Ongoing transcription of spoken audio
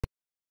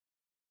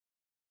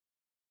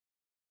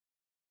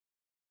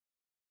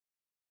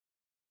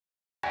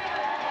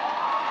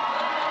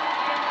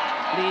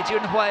Li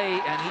Junhui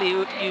and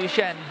Liu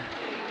Yushen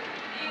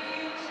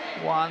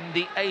won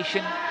the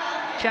Asian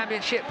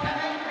Championship,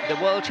 the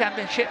World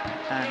Championship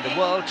and the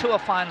World Tour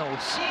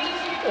finals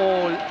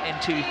all in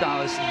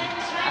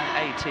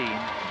 2018.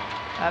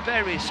 A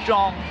very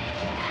strong,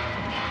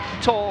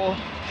 tall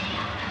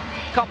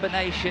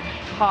combination,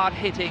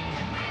 hard-hitting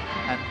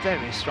and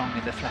very strong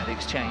in the flat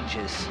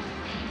exchanges.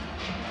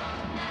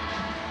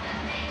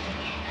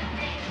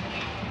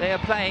 They are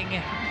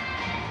playing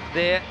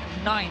their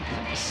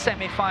 9th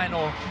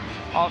semi-final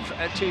of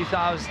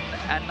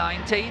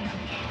 2019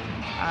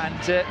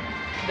 and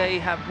they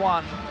have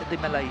won the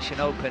Malaysian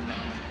Open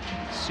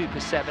Super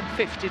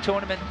 750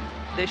 tournament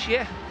this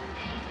year.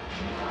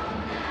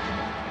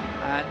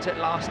 And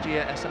last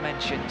year, as I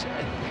mentioned,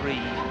 3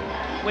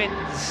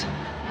 wins.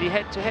 The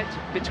head-to-head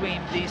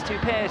between these two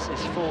pairs is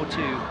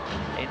 4-2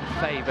 in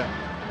favour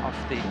of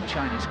the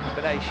Chinese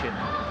combination.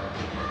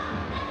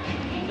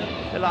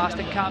 The last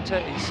encounter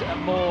is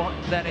more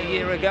than a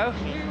year ago,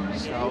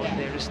 so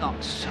there is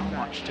not so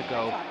much to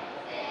go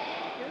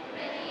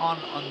on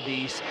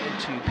these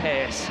two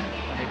pairs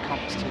when it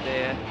comes to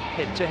their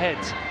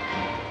head-to-heads.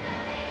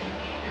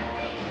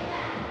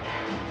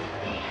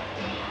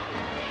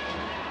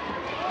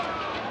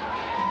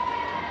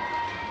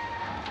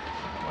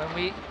 When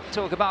we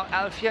talk about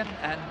Alfian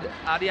and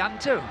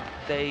Ardianto,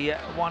 they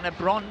won a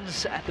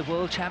bronze at the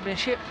World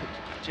Championship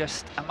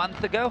just a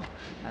month ago,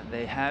 and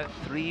they have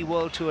 3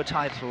 World Tour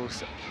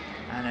titles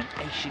and an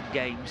Asian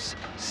Games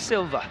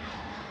silver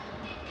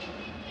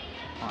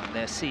on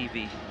their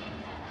CV.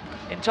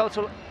 In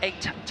total,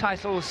 8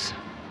 titles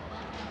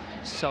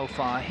so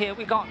far. Here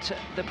we got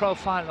the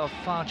profile of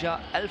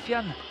Fajar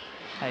Alfian,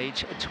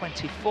 age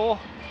 24,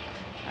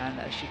 and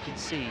as you can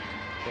see,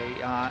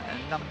 they are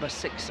number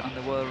 6 on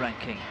the world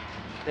ranking.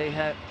 They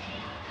have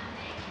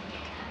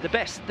the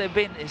best they've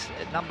been is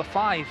number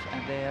 5,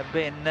 and they have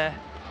been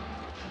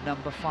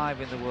number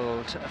 5 in the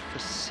world for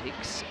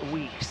 6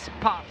 weeks.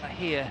 Partner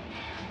here,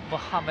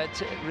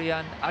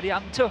 Rian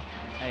Ardianto,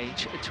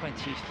 age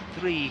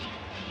 23,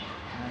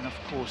 and of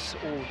course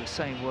all the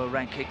same world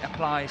ranking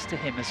applies to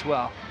him as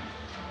well.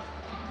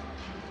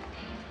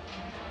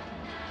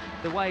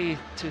 The way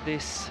to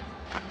this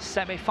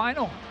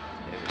semi-final,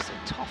 there was a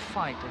tough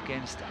fight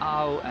against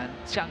Ao and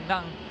Zhang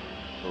Nang,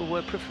 who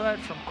were preferred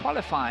from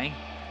qualifying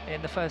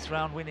in the first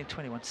round, winning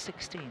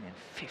 21-16 in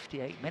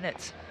 58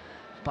 minutes.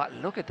 But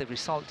look at the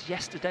result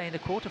yesterday in the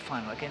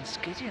quarterfinal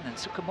against Gideon and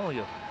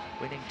Sukamoyo,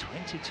 winning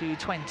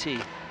 22-20,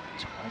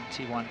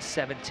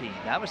 21-17.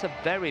 That was a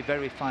very,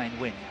 very fine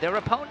win. Their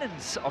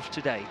opponents of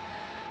today,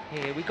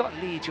 here we got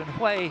Li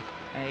Junhui,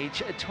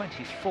 age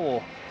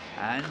 24,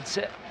 and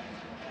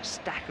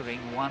staggering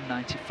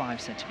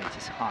 195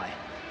 centimeters high.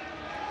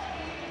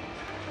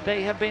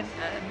 They have been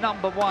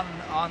number 1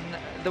 on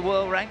the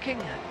world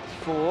ranking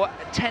for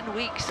 10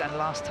 weeks, and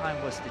last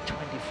time was the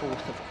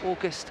 24th of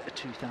August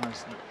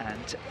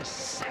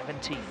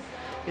 2017.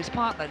 His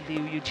partner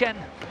Liu Chen,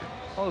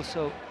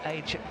 also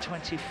age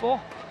 24,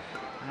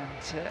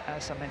 and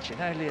as I mentioned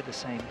earlier, the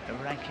same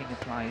ranking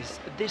applies.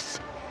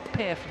 This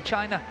pair from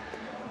China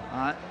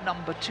are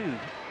number 2 of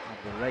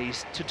the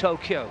race to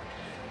Tokyo.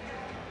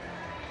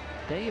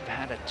 They've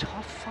had a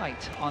tough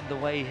fight on the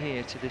way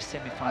here to this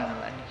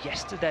semi-final, and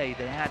yesterday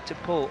they had to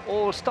pull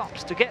all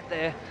stops to get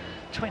there.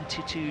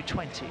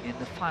 22-20 in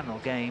the final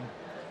game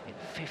in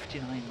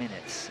 59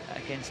 minutes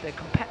against their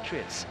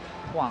compatriots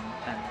Huang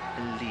and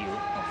Liu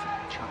of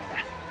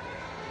China.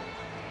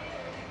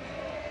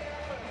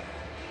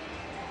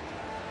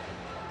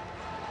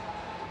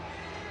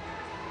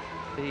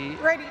 The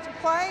ready to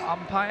play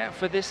umpire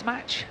for this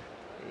match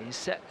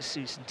is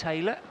Susan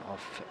Taylor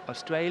of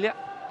Australia.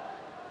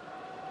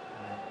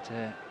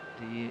 The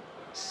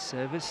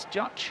service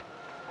judge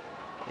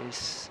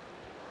is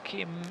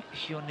Kim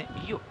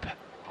Hyun-yup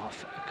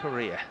of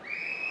Korea.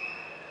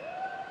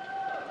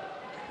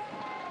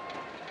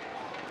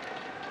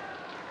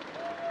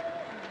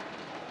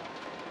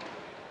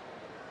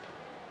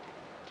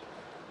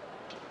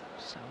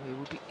 So it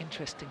will be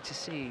interesting to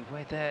see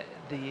whether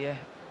the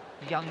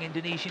young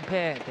Indonesian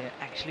pair, they're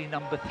actually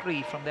number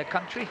 3 from their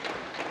country,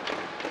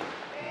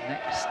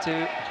 next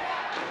to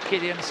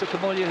Gideon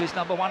Sukamulya, who's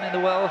number 1 in the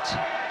world,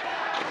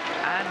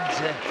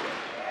 and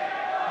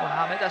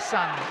Mohamed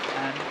Hassan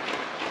and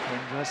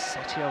Hendra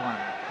Setiawan,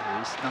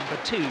 who is number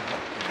 2 in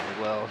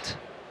the world.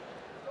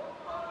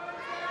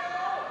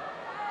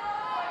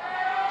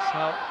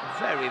 So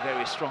very,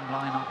 very strong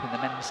lineup in the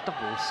men's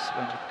doubles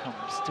when it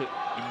comes to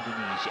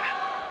Indonesia.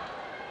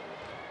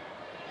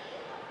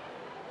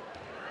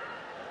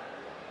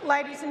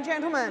 Ladies and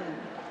gentlemen,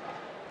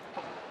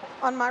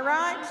 on my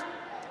right,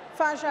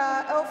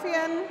 Fajar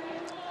Alfian,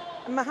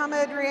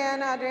 Muhammad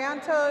Rian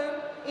Ardianto,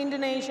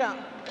 Indonesia.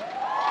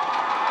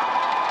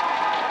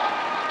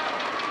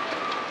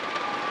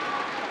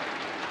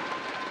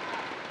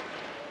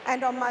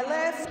 And on my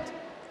left,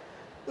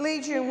 Li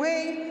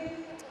Junhui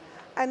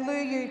and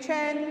Liu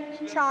Chen,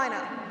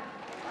 China.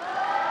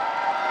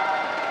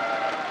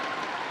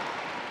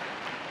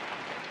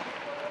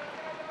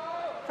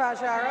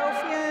 Fajar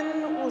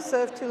Alfian will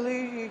serve to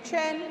Liu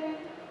Chen.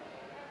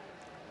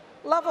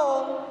 Love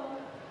all.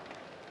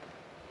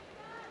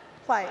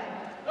 Play.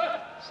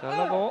 So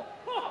love all.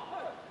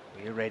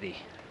 We're ready.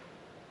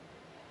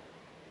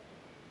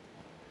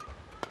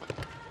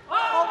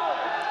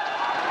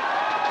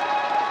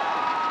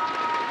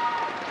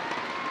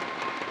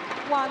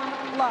 One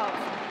love.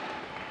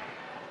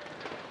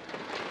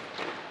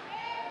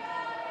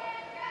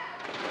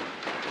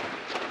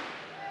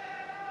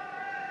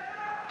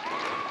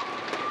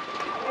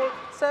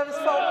 Service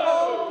fault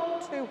call,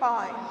 too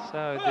high.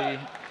 So the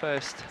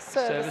first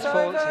Service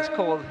fault over. is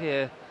called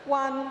here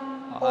 1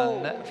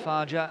 all. on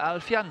Fajar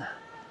Alfian.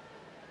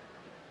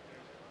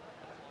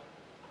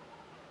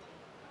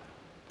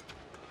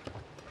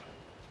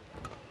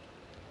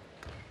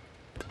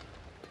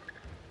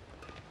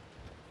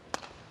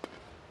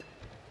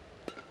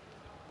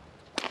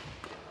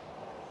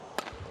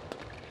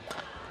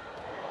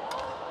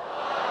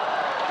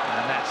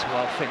 And that's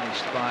well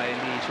finished by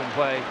Li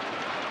Junhui.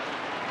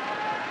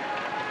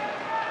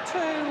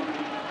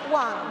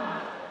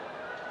 2-1.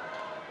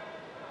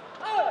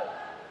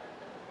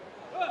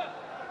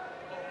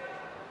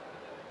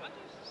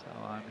 So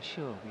I'm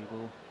sure we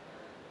will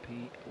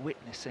be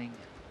witnessing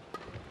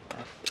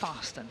a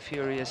fast and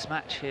furious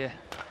match here.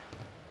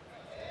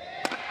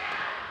 And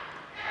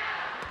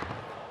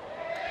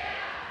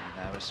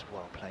that was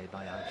well played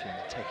by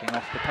Alfian, taking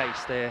off the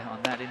pace there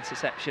on that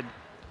interception.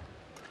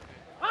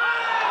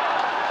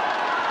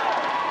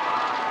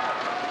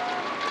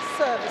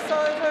 Service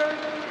over.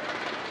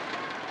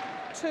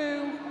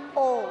 2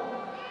 all.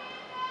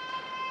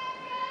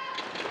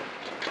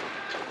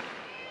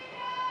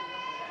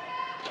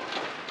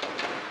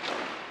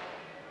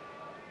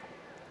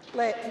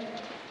 Let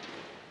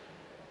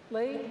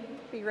Lee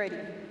be ready.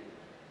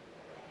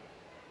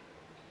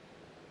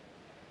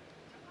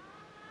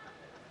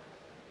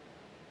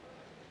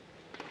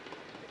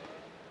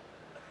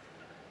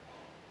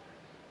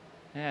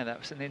 Yeah, that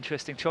was an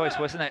interesting choice,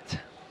 wasn't it?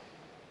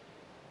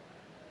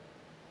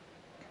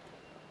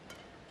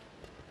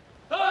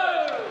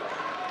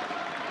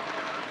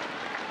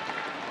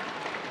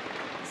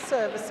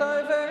 Service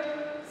over.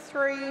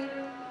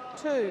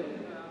 3-2.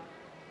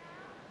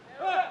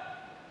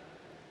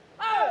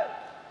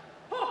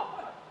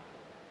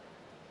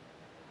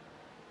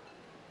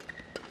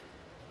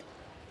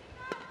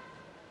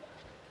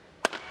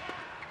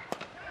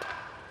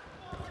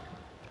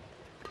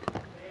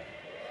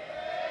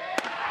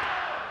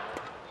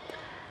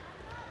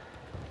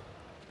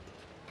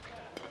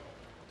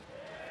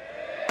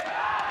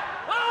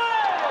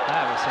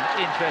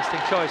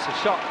 Interesting choice of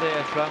shot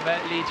there from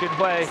Li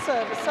Junhui.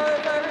 Service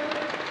over.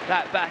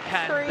 That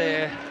backhand 3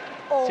 there,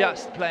 all.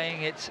 just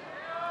playing it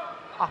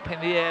up in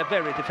the air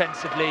very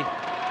defensively.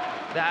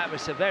 That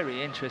was a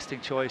very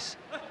interesting choice.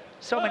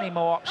 So many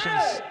more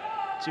options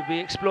to be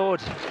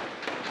explored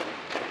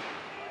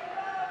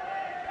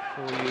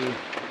before you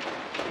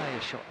play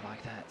a shot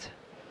like that.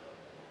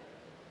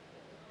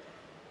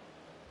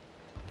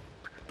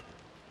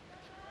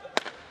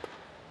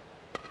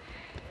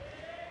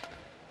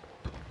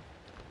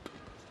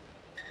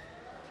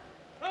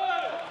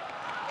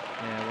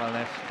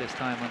 This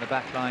time on the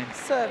back line.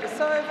 Service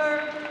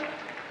over.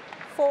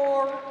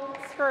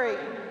 4-3.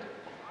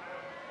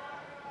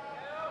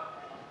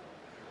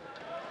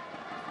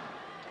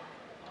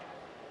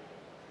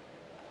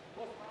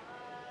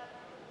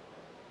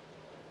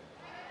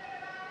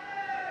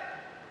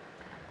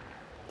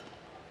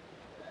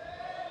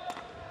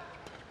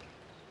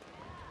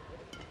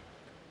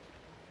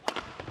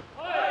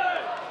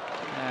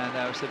 And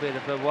that was a bit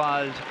of a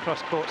wild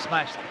cross-court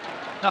smash.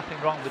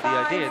 Nothing wrong with the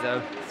idea,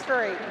 though.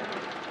 5-3.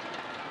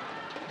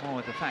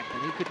 More the fact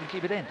that he couldn't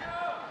keep it in.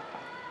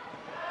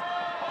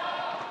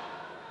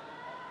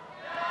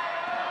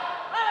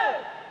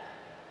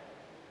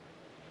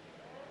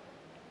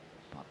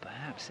 But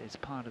perhaps it's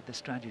part of the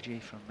strategy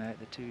from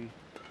the two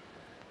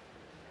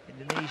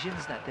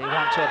Indonesians that they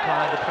want to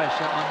apply the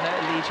pressure on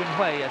Li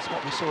Junhui. That's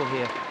what we saw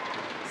here.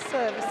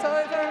 Service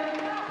over.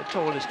 The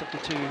tallest of the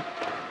two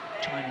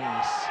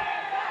Chinese,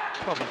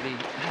 probably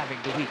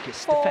having the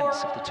weakest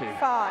defense of the two.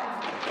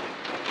 4-5.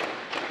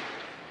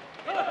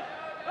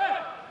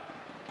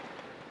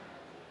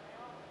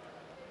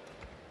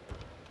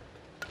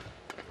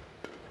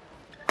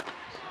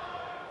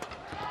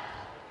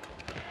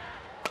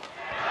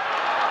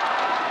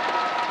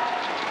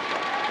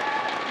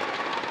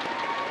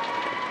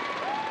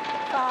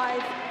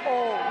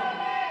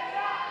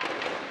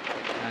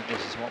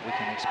 What we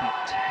can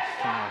expect.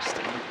 Fast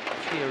and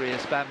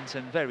furious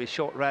badminton, very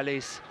short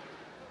rallies.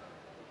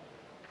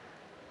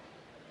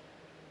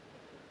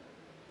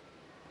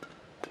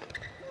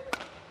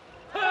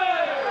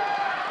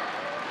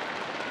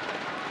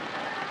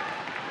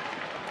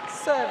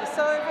 Service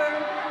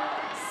over.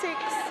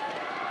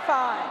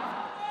 6-5.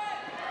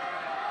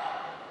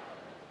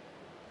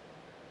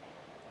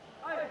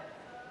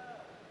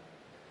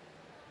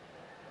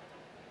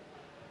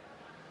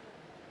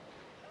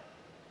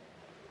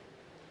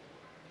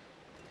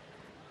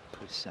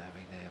 Good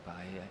serving there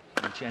by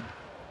Chen.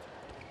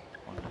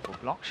 Wonderful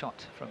block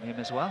shot from him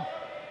as well.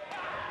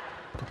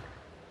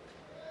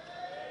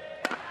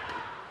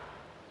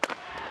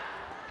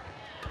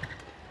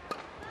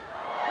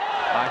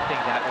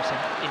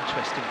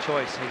 interesting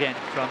choice again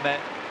from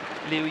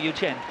Liu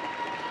Chen.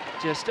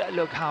 Just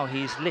look how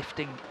he's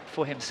lifting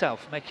for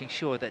himself, making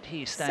sure that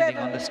he's standing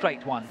on the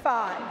straight one,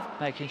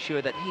 making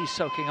sure that he's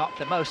soaking up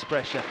the most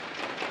pressure.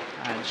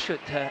 And should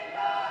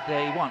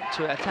they want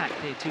to attack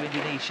the two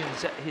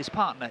Indonesians, his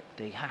partner,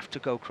 they have to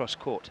go cross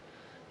court.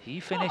 He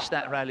finished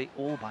that rally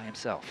all by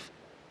himself.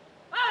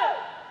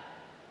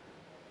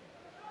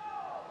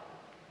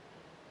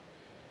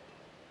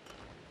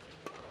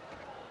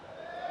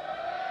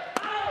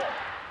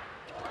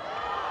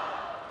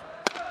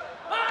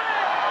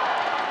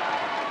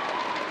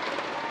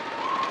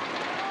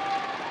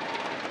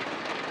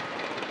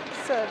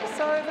 Service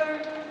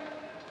over.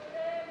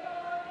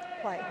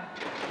 Play.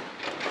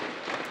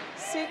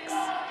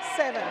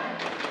 6-7.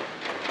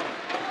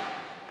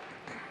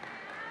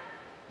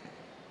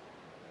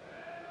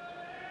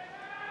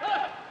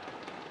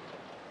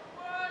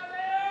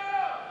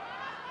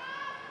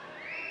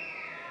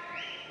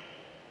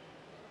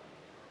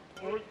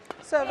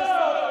 Service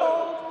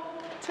hold,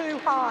 too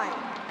high.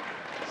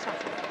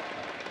 Shuffle.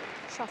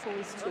 Shuffle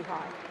is too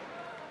high.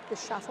 The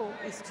shuffle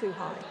is too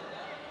high.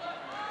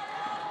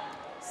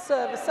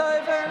 Service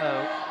over.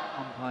 So,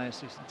 umpire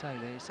Susan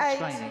Taylor is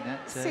explaining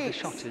that the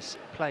shot is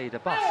played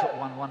above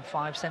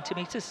 115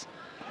 centimetres,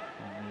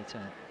 1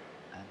 metre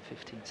and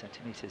 15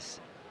 centimetres,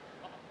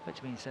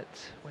 which means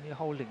that when you're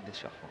holding the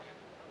shuffle,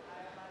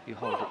 you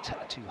hold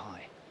it too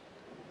high.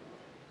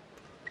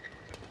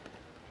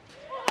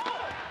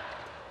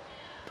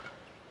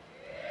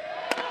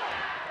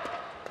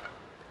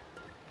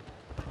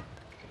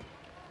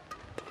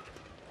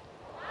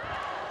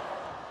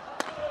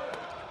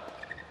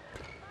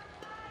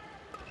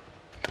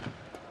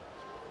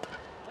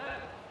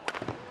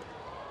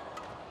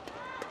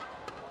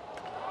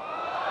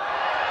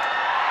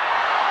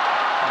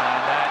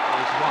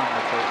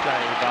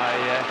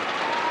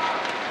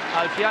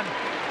 Alfian.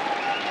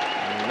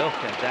 Look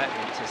at that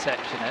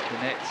interception at the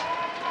net.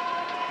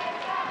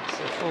 It's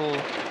a full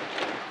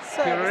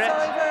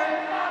pirouette. Over.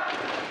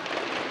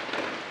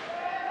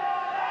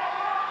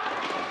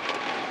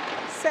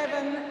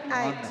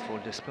 7-8. Wonderful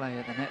display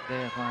at the net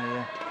there by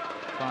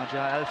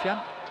Fajar Alfian.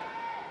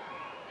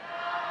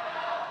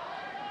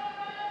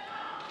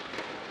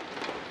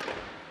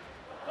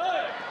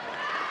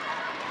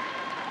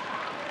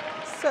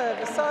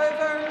 Service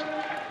over.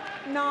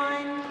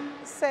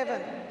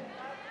 9-7.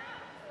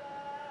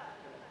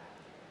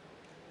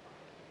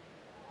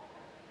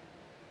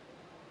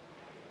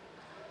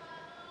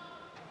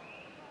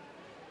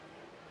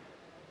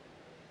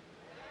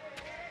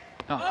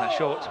 Oh, that's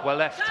short, well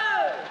left.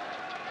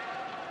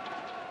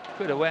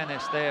 Good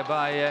awareness there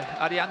by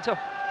Ardianto.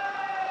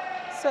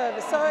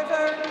 Service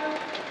over,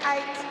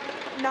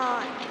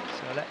 8-9.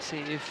 So let's see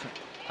if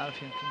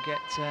Alfian can get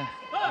the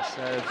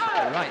serve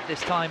right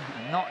this time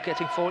and not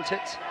getting faulted.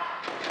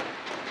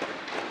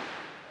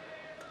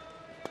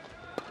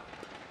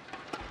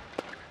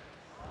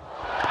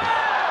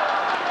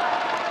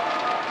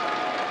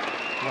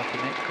 Lucky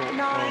net caught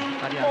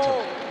for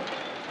Ardianto.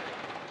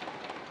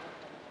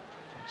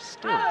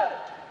 Still,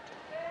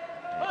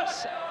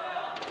 it's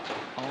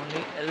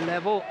only a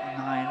level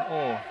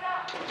 9-all.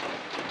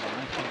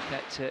 I think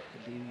that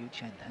Liu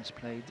Chen has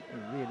played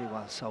really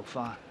well so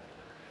far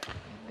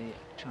in the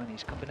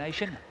Chinese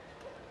combination.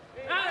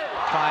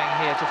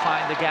 Trying here to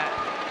find the gap,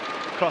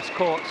 cross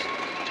court.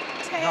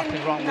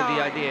 Nothing wrong with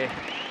the idea,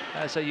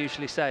 as I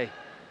usually say.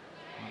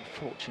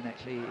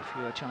 Unfortunately, if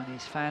you're a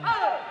Chinese fan,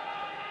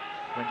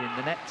 went in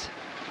the net.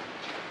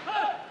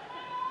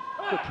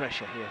 Good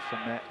pressure here from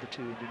the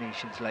two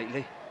Indonesians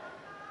lately.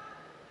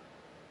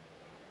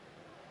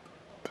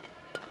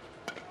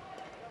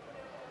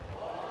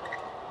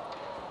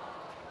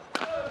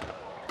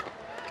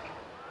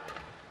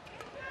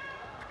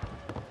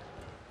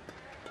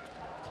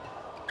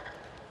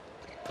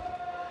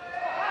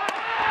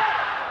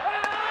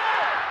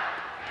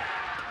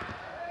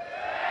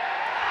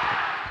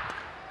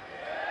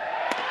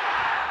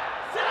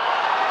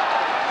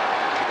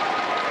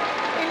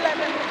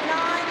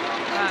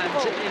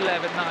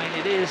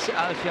 It is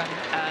Alfian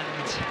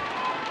and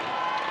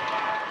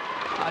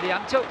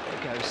Ardianto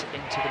goes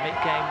into the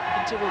mid-game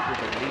interval with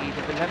a lead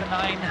of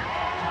 11-9.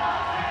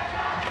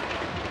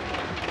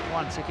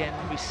 Once again,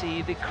 we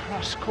see the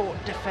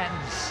cross-court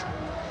defense,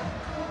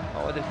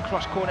 or the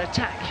cross-court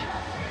attack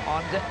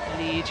on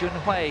Lee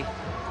Junhui.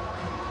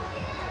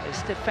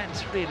 His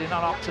defense really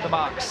not up to the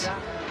marks.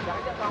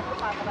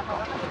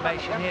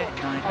 Information here in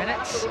 9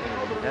 minutes,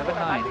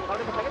 11-9.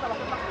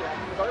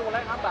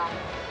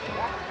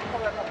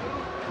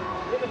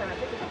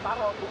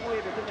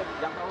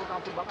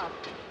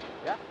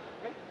 Ya,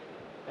 oke.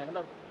 Yang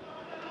benar.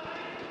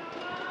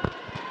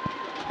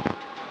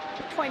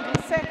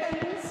 20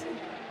 seconds.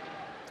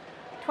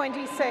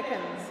 20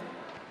 seconds.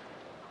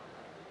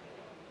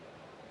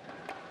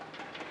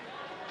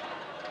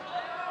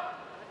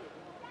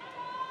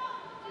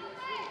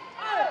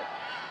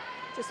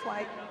 Just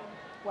wait.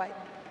 Wait.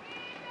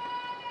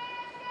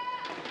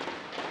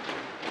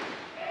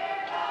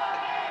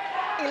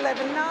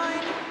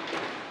 (11-9).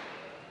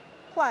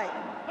 Play.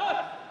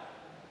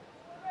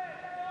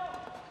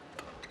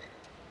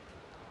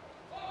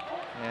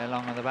 Yeah,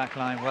 long on the back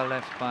line, well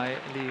left by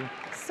Liu.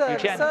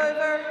 Service Chen.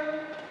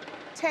 over,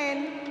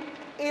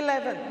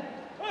 10-11.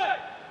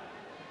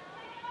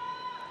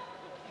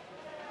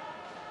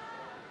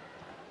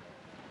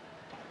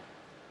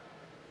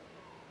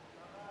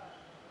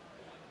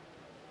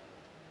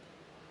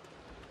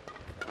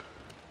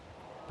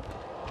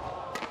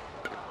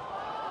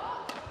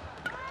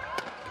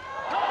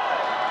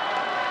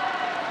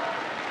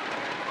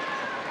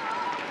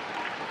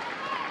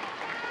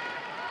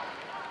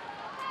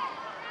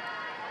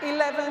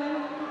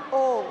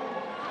 All.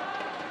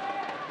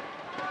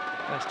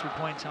 First 2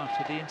 points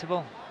after the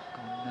interval.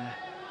 Gone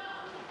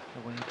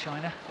away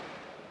China.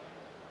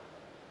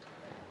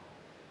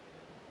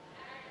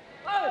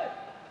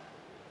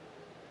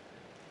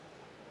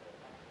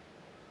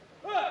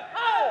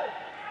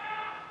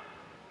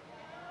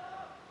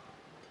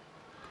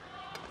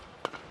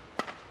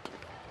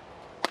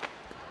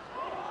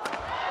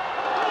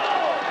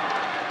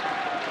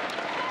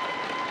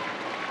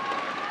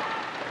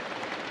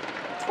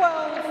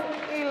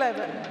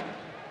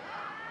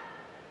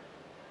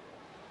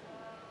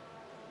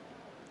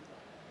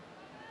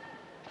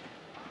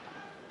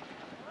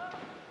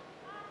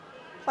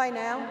 Play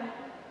now.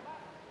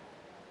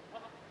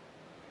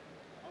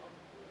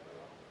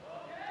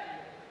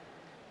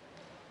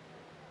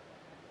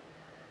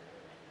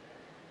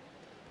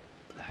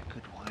 A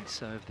good wide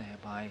serve there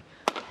by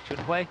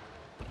Junhui.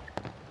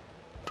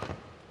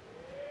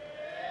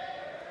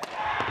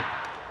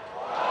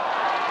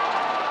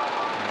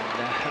 And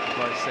that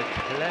was a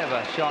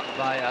clever shot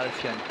by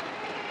Alfian.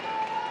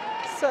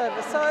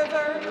 Service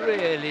over.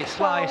 Really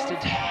sliced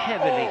it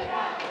heavily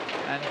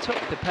and took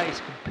the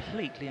pace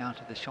completely out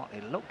of the shot.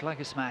 It looked like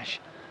a smash,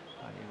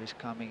 but it was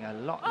coming a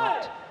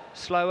lot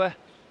slower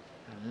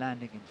and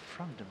landing in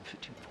front of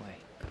Junhui.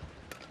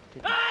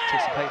 Didn't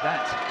anticipate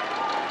that.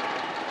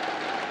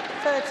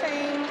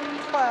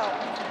 13-12.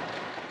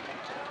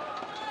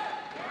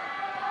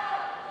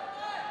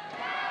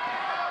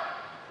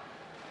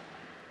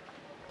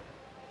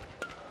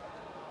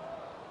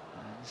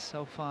 And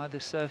so far the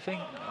surfing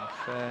of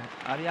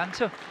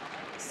Ardianto.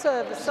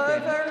 Service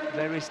over.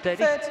 Very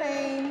steady.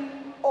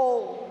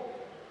 13-all.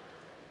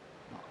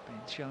 Not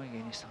been showing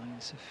any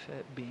signs of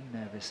being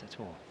nervous at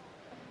all.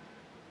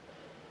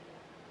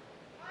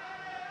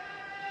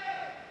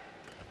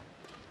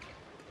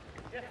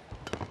 Yeah,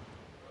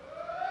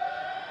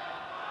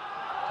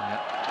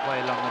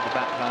 way long on the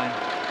back line.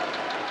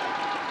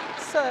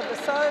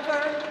 Service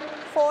over.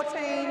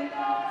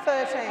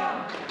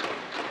 14-13.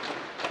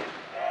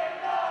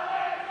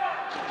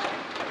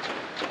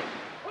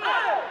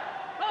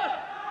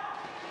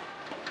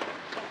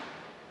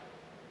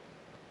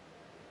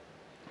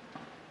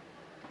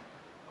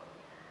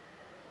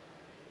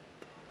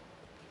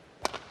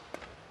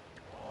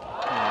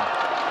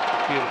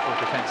 Beautiful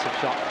defensive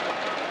shot.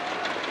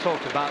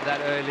 Talked about that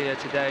earlier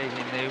today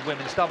in the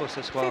women's doubles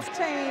as well.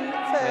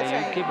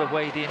 15-13. You give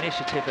away the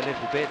initiative a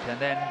little bit and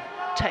then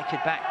take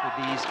it back with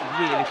these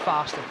really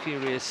fast and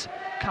furious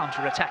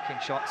counter-attacking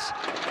shots.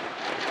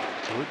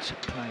 Good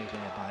play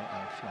there by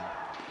Alfian.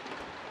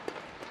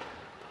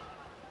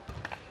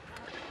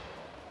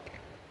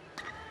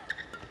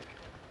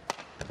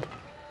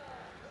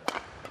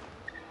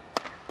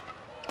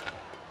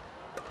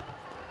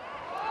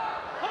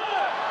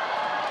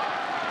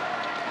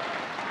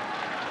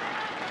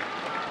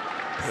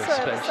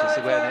 Spacious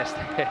awareness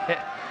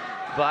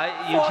by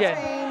Chen.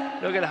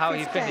 Look at how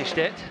he finished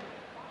it.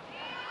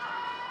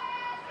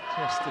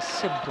 Just a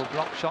simple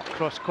block shot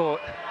cross court.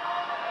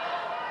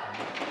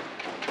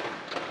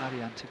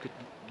 Ardianto could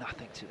do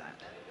nothing to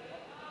that.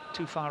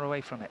 Too far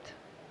away from it.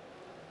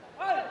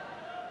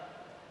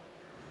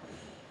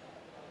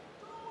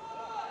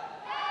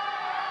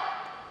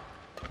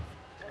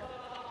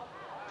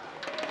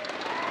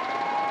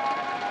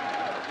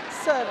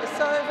 Service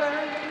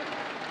over.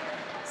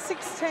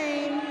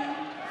 16-14.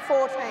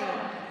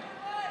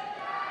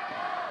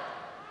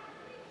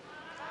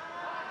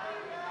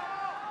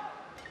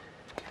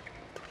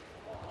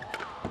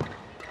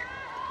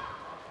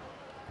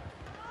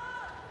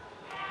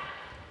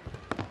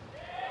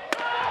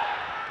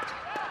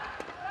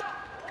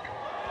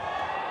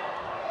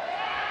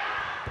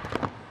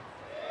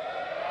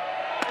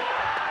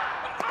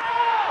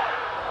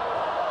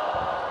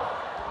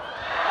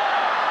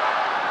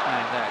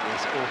 And that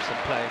is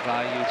awesome play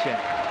by Chen.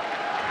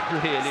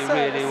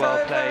 Really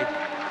well played.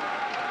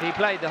 He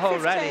played the whole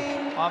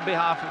rally on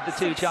behalf of the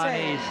two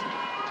Chinese.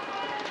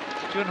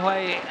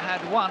 Junhui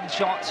had one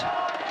shot,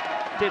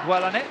 did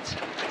well on it,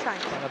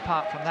 but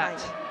apart from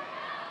that,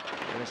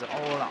 it was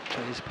all up to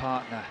his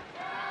partner,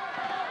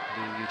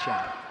 Liu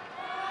Chen.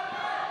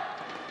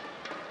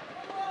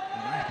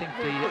 And I think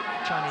the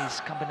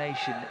Chinese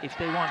combination, if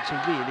they want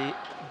to really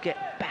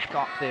get back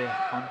up there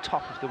on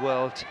top of the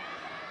world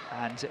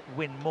and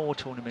win more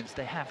tournaments,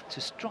 they have to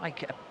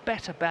strike a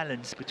better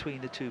balance between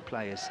the two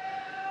players.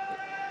 It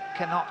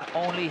cannot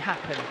only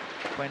happen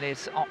when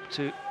it's up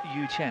to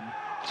Chen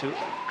to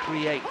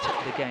create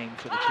the game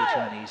for the two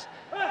Chinese.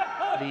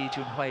 Li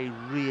Junhui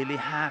really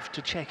have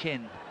to check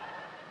in.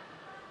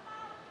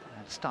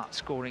 And start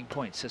scoring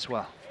points as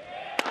well.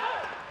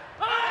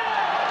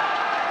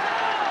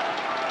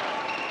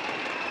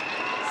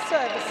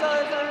 Service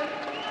over,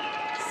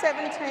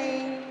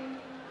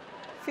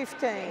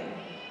 17-15.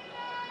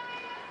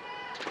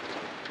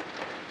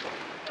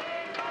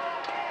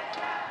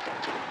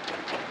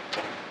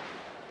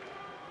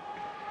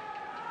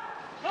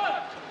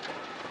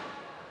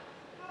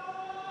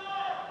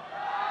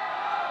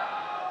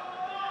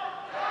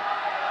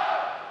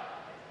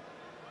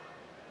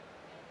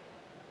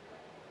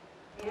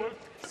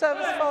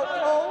 Service fault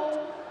called,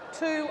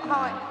 too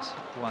high.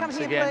 Come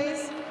here,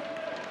 please.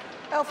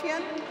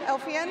 Alfian,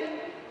 Alfian,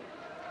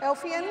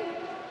 Alfian,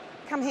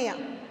 come here.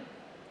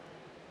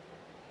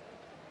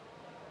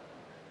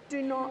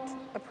 Do not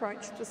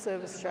approach the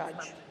service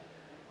judge.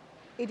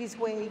 It is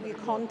where you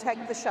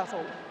contact the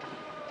shuttle.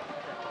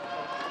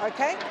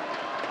 Okay?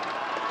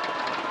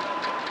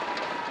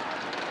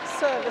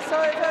 Service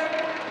over,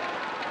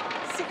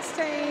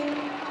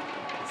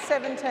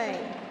 16-17.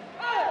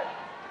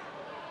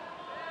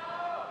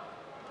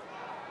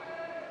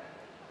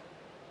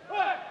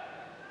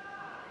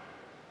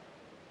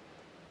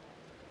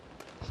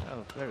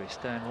 So, very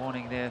stern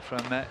warning there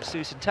from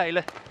Susan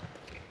Taylor.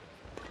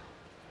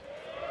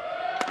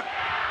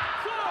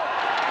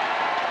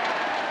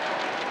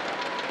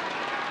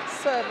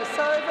 Service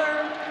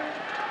over,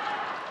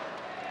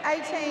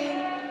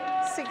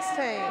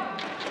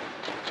 18-16.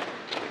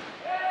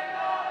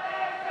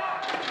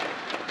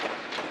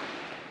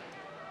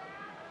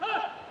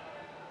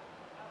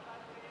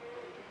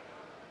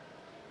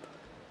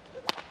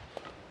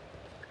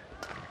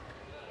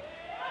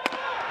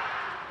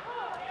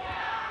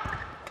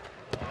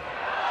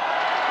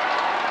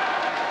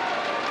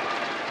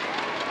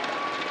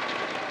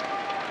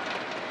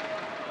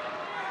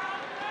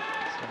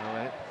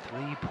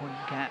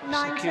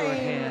 Secured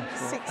here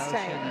for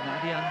Alfian and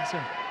Ardianto.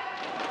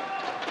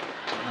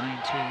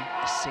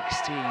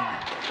 19-16.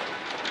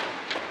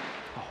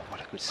 Oh, what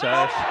a good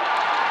serve.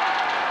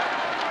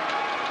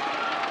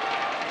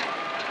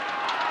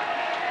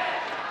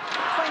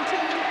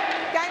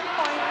 Game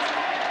point.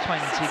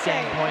 20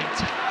 game point.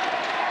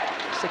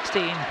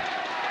 16.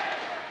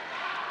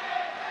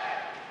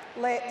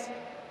 Let.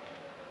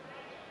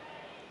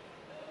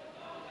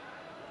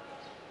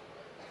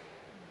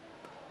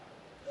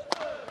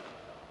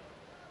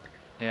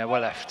 Yeah,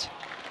 well left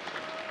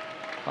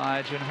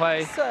by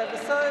Junhui.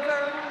 Service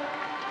over.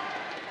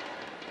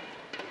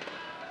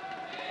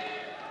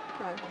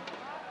 No.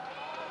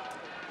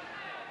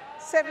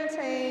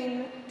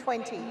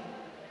 17-20.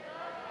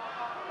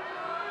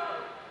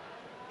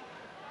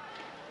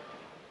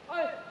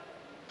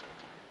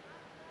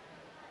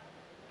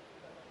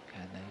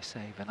 Can they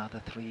save another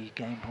 3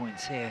 game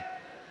points here?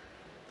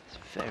 It's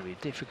very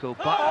difficult,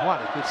 but what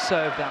a good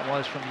serve that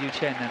was from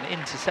Chen, and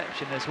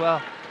interception as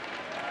well.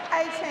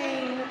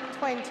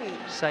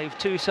 18-20. Saved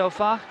 2 so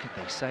far. Can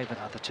they save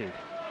another 2?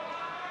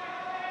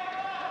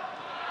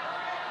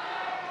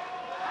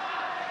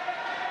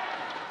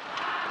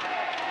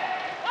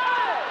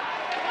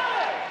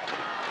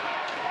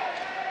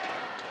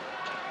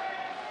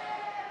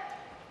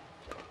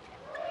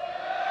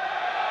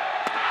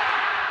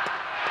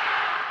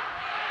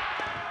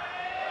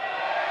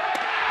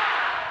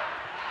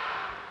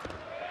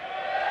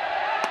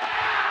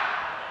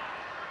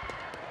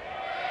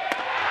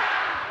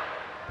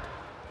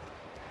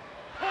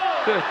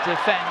 Good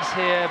defense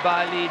here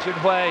by Li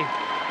Junhui.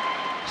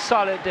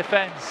 Solid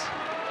defense.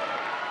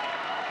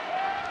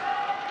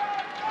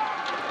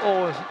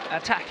 All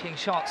attacking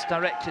shots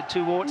directed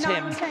towards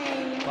him,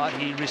 but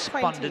he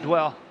responded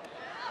well.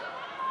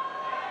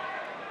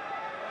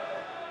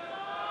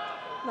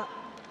 No,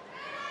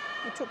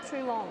 it took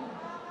too long.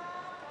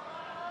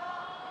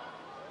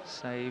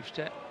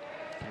 Saved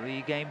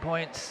 3 game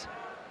points.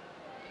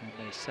 And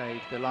they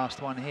saved the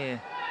last one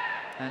here.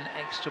 And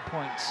extra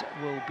points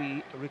will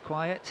be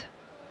required.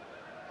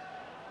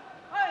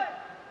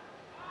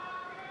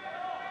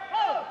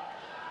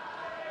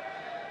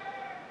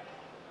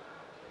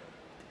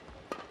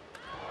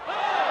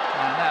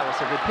 And that was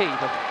a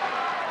repeat of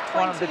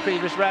one of the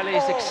previous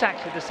rallies,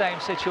 exactly the same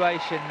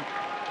situation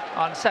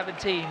on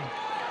 17.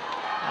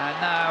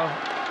 And now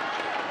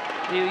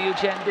Liu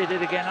Chen did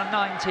it again on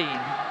 19.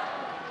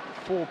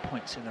 4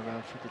 points in a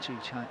row for the 2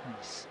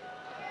 Chinese.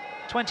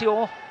 20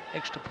 all,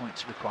 extra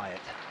points required.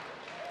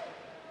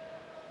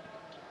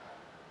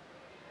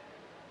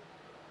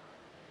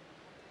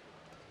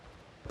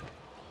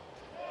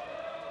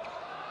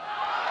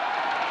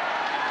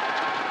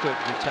 Good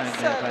return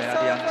there by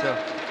Ardianto.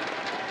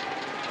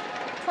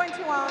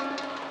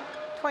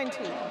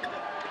 21-20.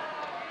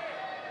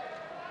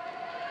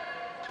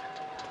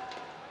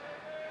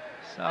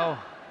 So,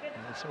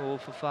 that's all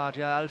for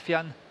Fajar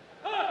Alfian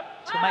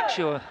to make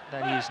sure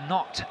that he is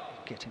not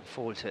getting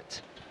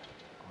faulted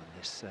on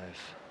this serve.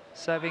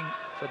 Serving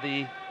for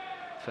the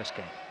first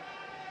game.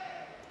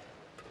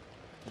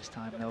 This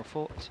time no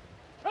fault.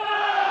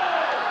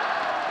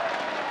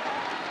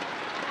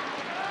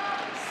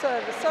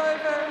 Service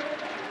over.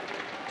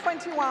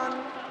 21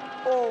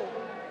 all.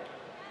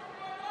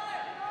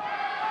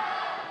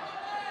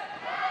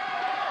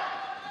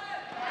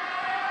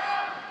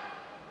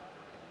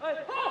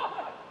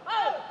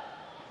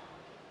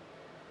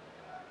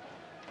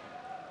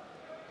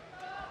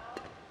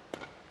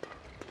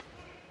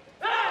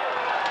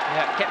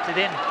 Yeah, kept it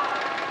in.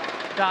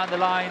 Down the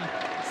line.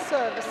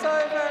 Service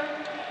over,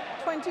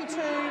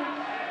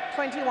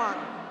 22-21.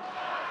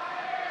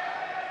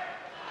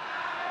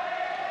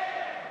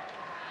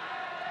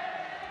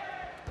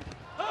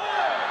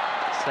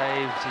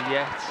 Saved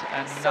yet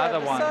another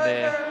Service one over,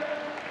 there.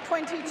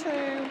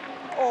 22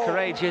 all.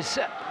 Courageous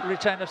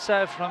return of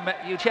serve from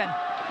Chen.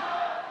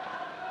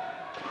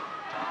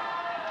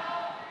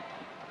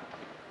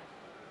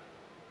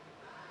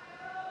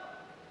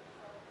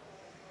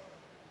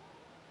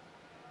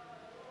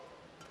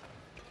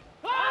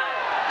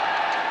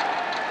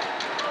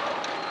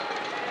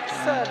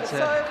 Service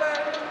over.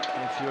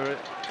 If you're a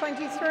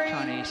 23.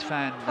 Chinese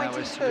fan, that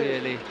was 22.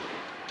 really a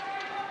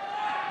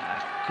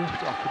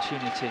good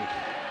opportunity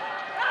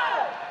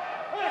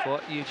for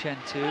Chen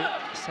to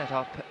set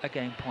up a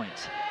game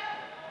point.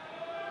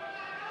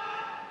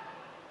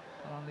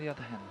 But on the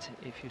other hand,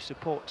 if you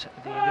support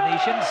the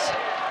Indonesians,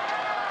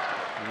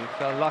 you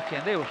feel lucky,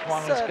 and there was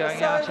one was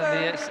going out on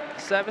the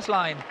service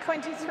line.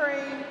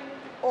 23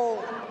 all.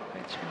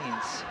 Which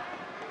means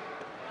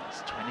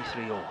it's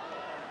 23 all.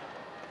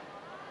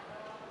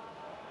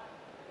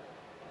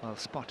 Well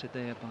spotted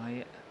there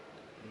by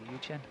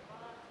Chen.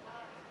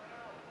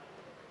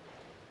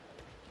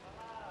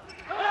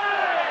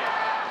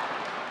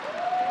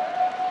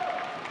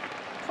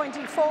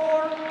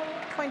 Twenty-four,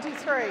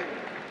 23.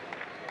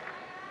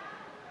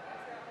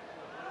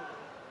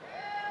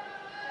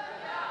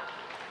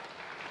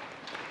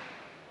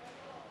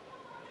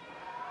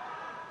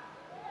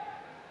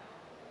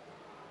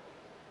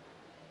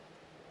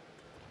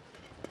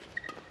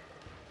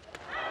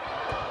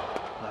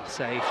 Well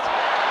saved.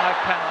 I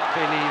cannot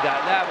believe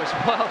that. That was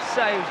well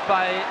saved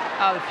by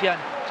Alfian.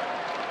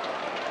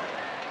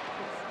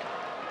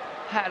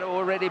 Had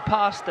already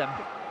passed them.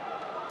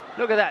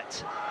 Look at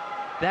that.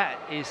 That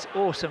is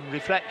awesome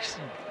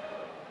reflection.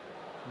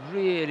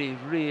 Really,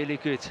 really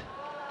good.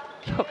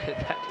 Look at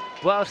that.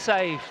 Well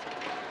saved.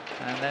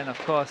 And then, of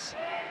course,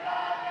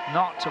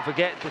 not to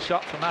forget the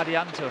shot from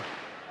Ardianto.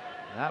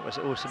 That was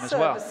awesome as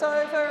well.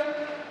 Service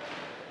over.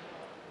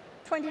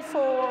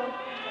 24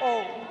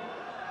 all.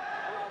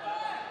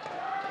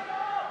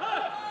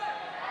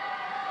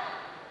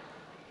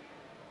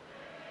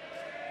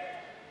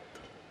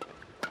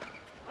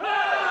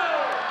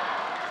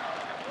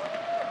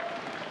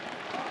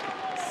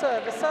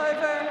 Service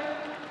over,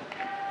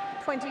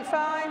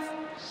 25,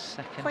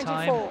 Second 24.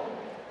 time.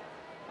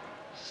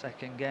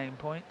 Second game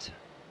point.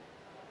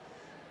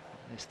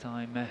 This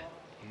time,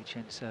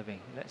 Chen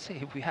serving. Let's see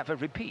if we have a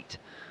repeat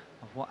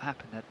of what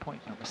happened at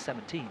point number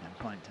 17 and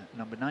point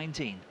number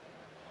 19.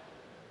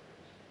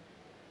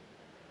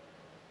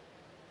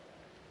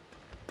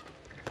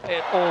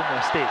 It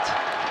almost did.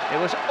 It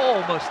was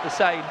almost the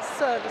same.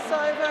 Service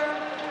over,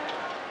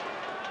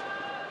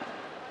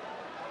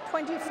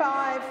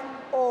 25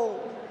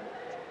 all.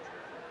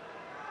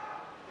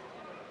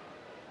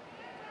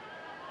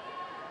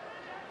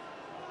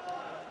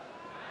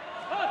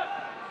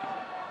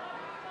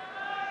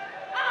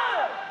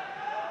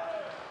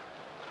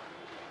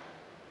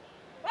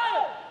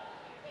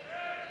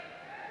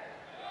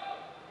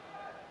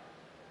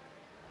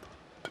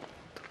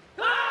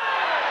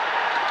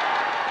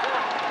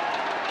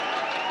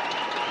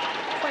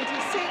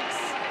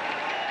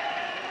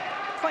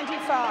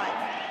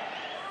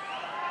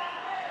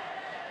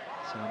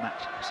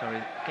 So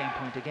game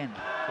point again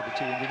for the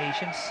two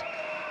Indonesians.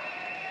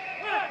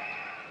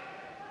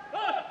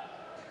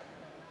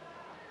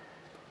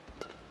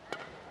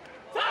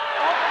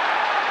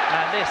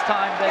 And this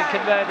time they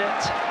converted,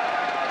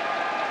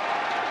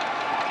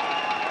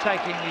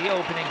 taking the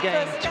opening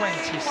game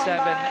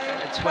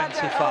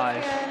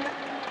 27-25.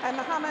 And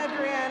Mohammed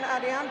Rian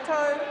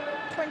Ardianto,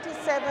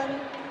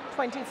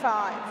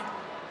 27-25.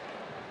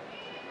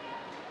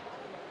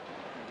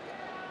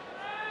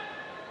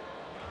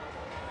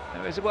 It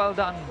was well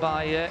done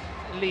by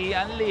Lee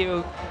and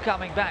Liu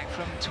coming back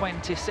from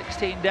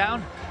 2016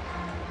 down,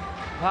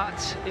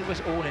 but it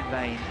was all in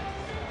vain.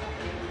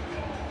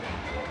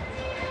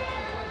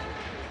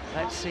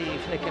 Let's see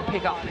if they can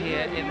pick up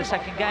here in the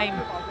second game.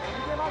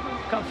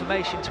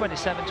 Confirmation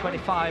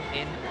 27-25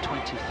 in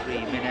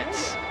 23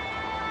 minutes.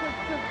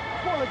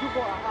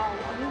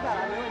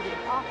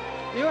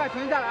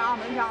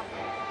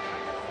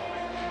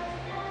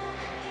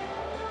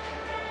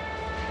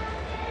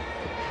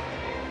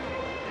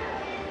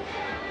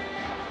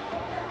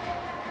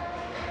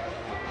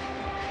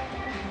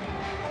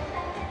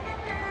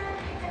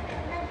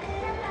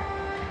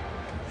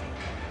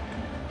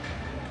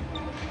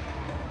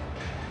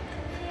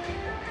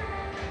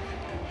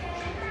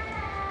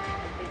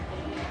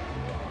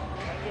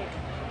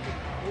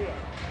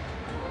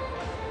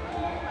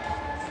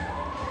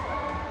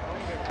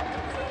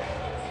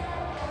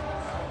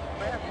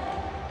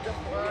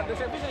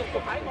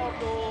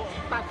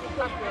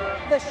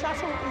 The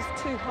shuttle is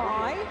too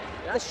high.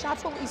 The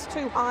shuttle is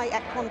too high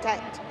at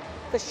contact.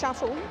 The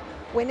shuttle,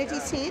 when it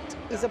is hit,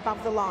 is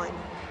above the line.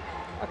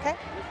 Okay?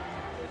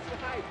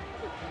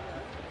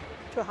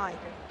 Too high.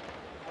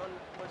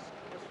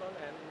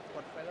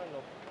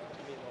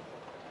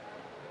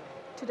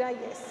 Today,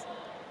 yes.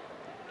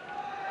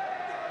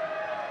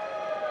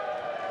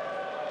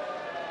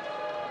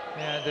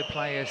 Yeah, the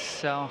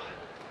players,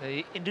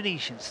 the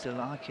Indonesians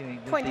still arguing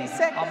with 20 the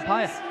seconds.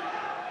 umpire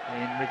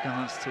in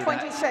regards to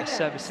 20 that seconds.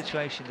 service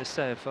situation, the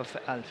serve of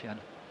Alfian.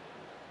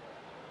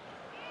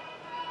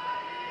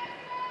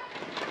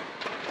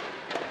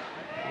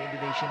 The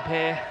Indonesian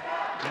pair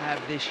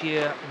have this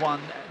year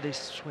won this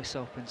Swiss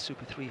Open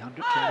Super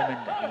 300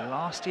 tournament.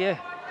 Last year,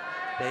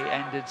 they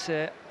ended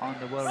on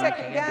the world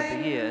ranking end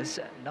of the year as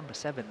number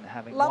 7,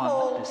 having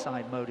won the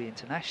Side Modi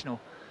International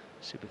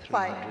Super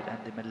 300 and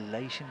the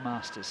Malaysian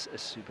Masters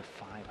Super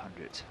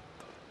 500.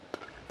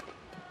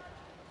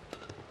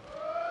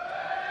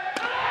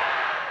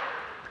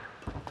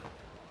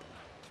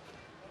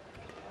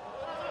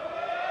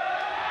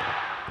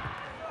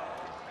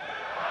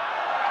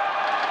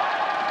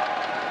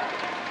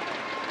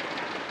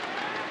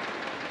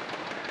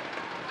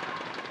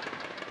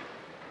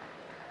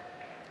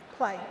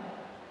 Play.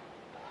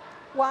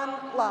 1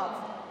 love.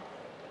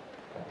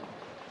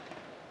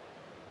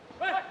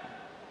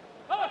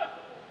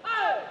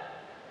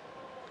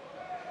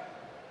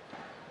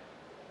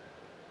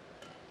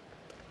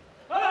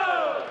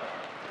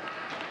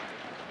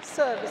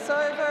 Service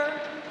over.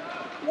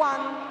 1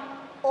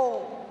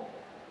 all.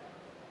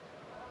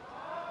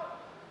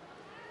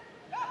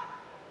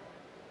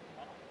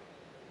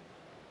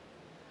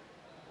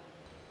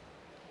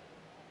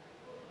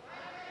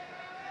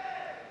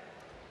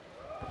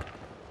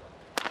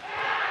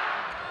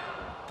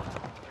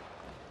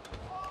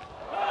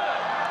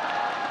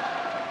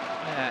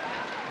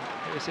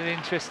 It's an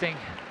interesting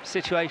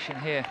situation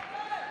here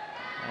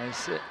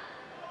as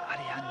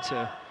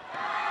Ardianto,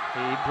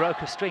 he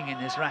broke a string in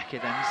his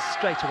racket and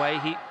straight away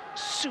he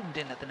zoomed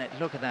in at the net.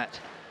 Look at that.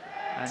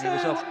 And he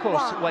was of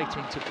course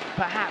waiting to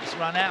perhaps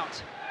run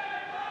out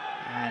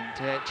and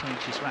change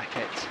his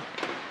racket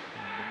in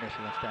the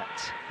middle of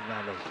that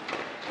rally.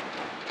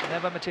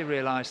 Never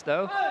materialised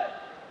though.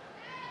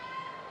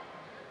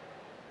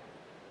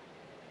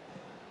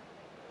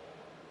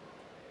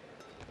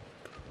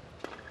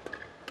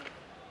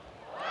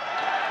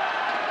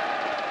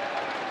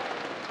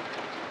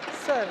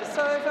 Service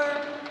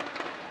over.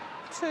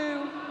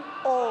 2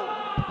 all.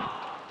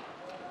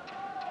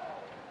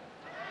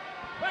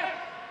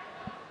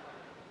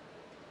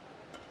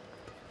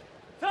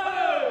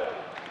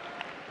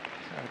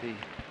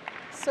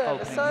 So the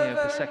opening here of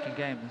the second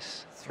game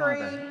is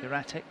rather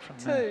erratic from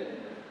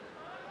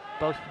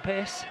both the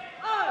pairs.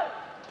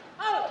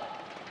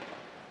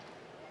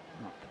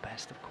 Not the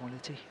best of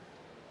quality.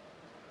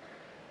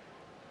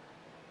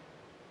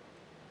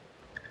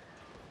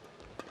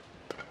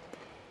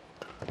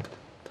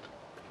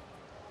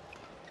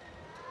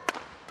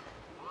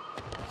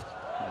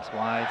 That's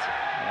wide.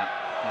 Yeah,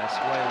 that's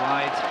way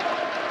wide.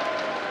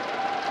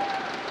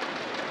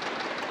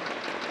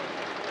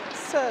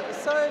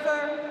 Service over.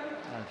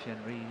 Alfian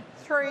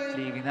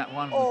leaving that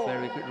one with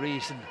very good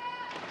reason.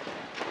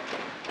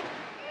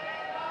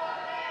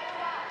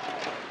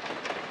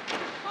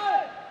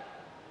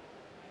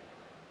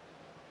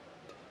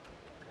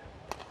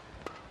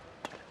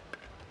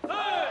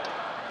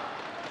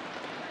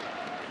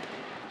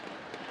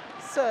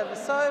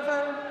 Service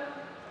over.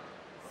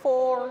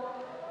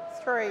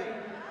 4-3.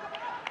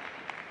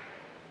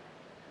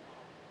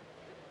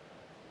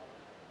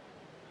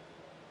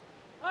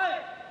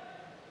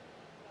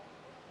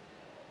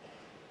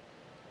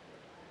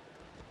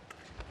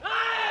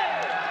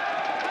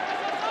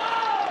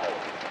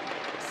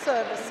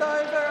 Service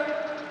over.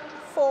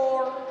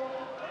 4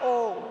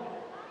 all.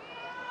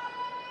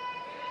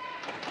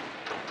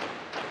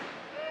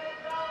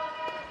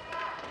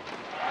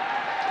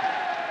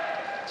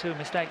 Two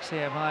mistakes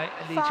here by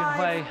Li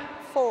Junhui.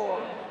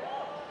 5-4.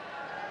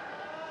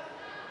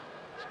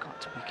 He's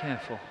got to be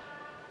careful.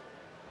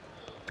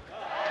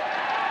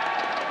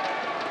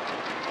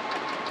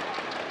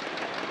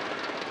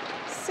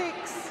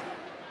 Six,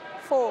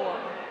 4.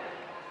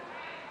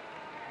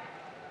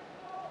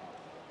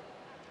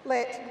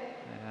 Let.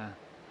 Yeah.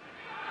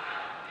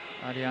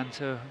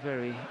 Ardianto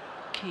very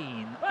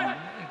keen on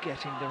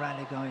getting the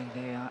rally going.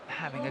 They are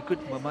having a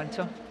good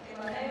momentum.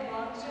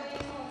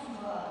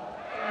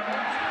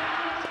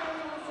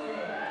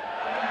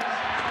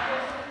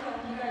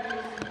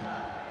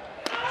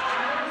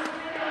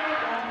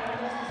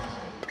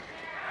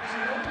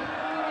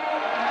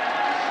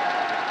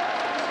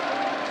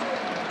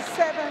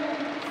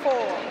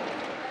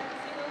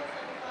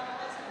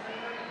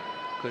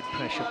 Good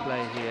pressure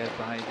play here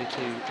by the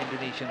two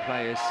Indonesian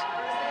players.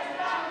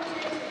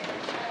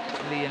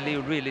 Li and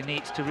Liu really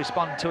needs to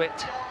respond to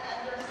it.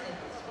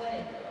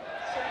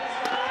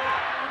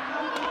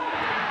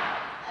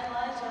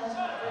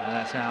 And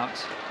that's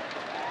out.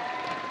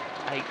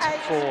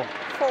 8-4.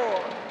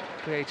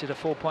 Created a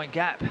 4-point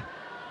gap.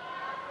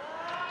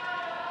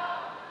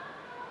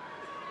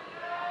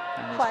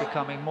 And it's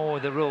becoming more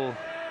the rule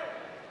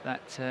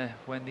that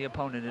when the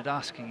opponent is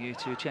asking you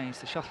to change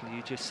the shuttle,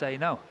 you just say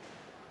no.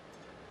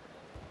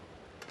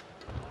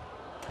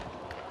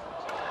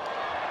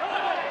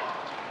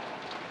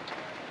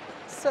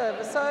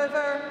 Service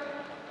over.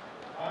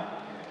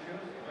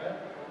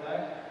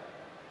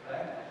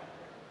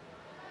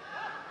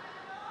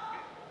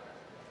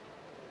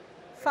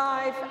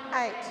 Five,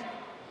 8.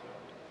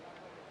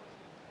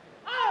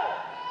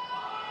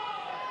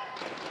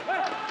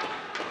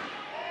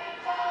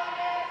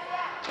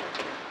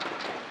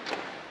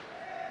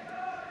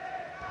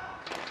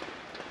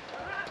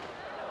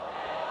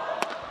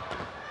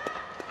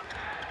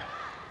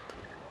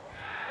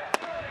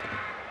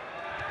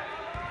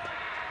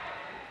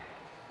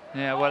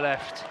 Yeah, well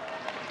left.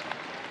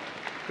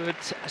 Good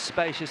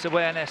spacious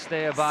awareness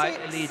there by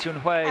Lee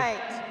Junhui. 8.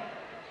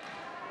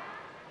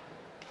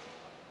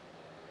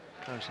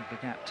 Closing the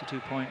gap to 2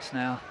 points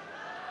now.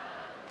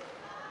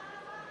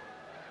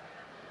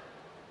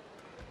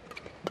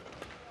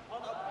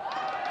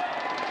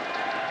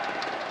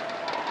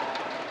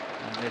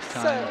 And this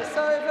time, Service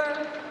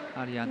over.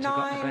 Ardianto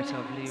got the better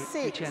of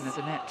 9-6. Chen at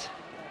the net.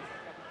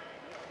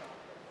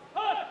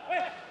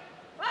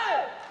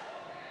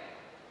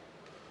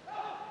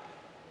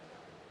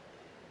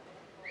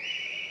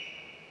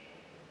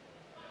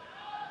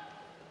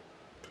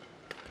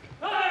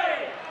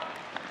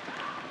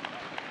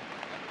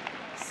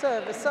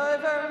 Service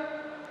over.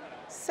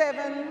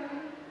 7,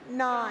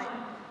 9.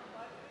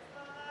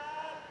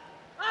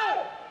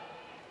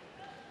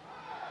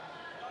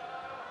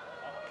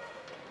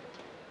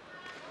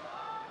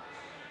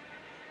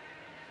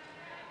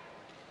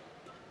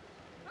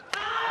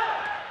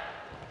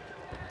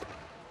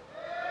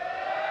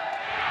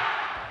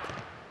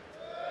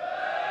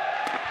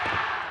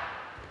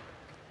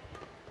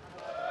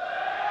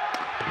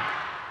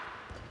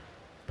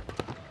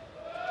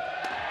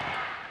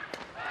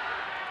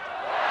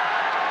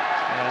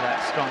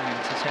 Strong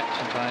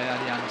interception by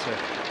Ardianto.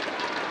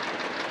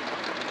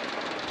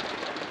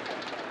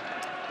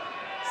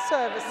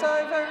 Service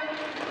over.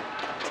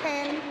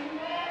 10,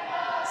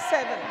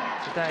 7.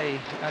 Today,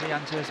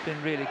 Ardianto has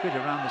been really good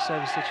around the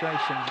service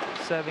situation,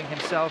 serving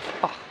himself.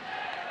 Oh,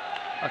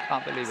 I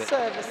can't believe it.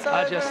 Service over.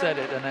 I just said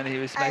it, and then he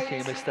was making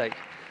 8, a mistake.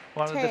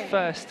 One 10. of the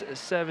first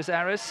service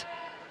errors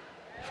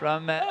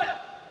from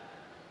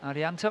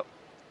Ardianto.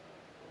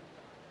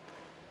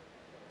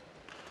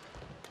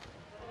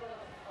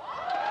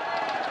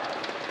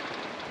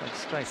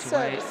 Straight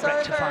away,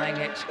 rectifying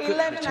it.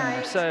 Good return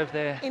of serve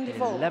there.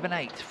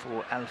 11-8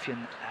 for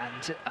Alfian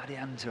and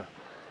Ardianto,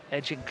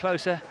 edging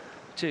closer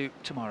to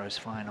tomorrow's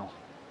final.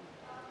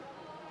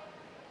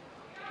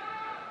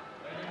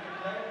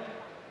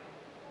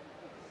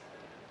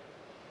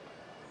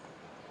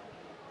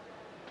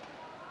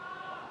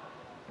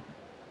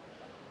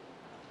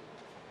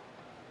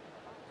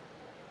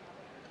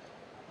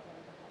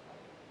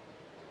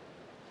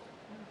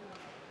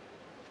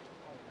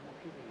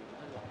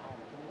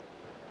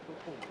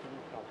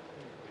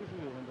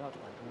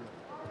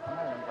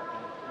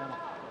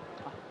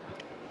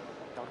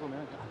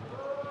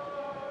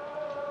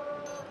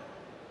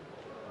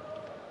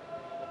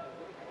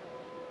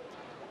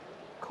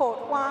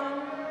 Court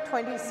 1,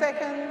 20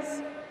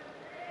 seconds.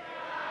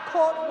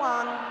 Court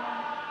 1,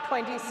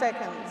 20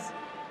 seconds.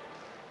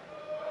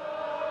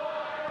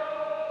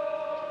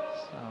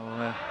 So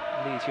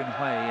Lee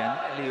Junhui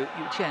and Liu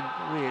Chen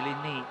really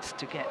needs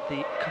to get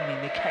the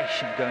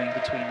communication going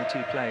between the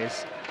two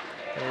players.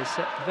 There's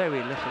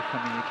very little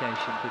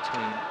communication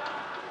between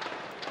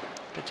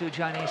the two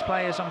Chinese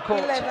players on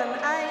court.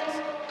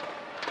 11-8.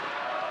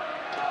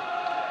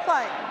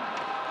 Play.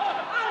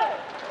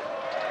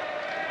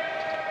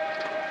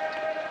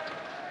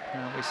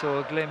 And we saw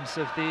a glimpse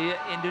of the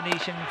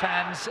Indonesian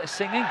fans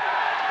singing.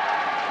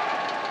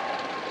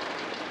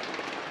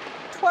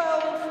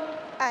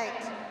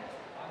 12-8.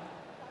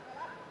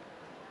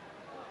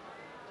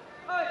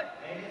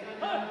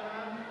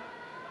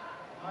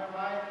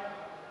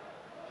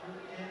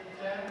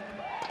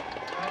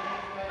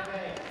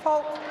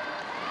 Fault.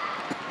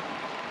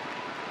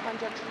 One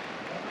judge.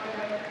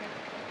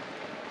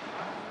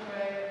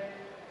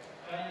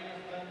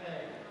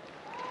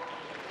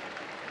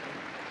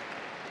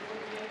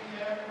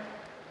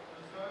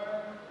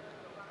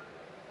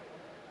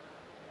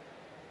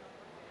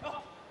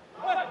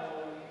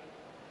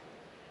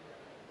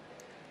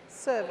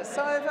 Service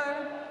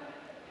over.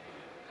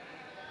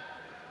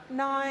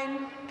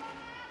 9,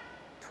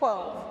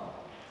 12.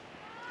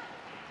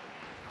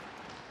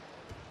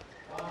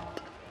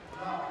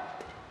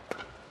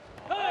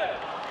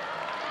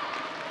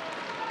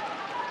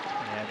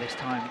 Yeah, this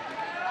time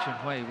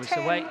Junhui was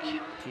awake.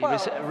 He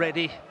was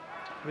ready,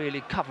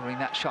 really covering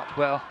that shot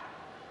well.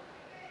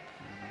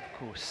 And of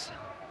course,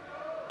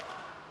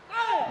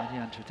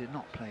 Ardianto did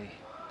not play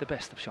the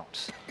best of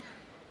shots.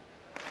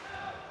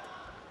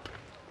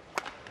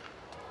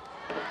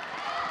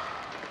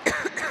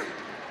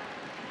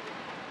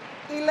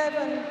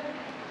 $11,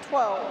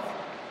 12.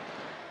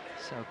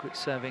 So good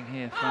serving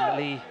here from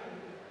Lee.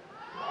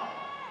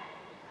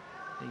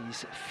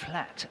 These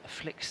flat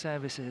flick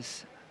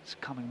services is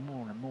coming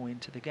more and more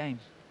into the game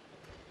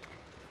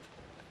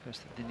because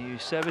of the new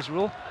service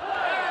rule.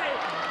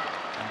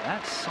 And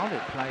that's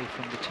solid play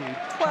from the two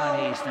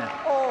Chinese now.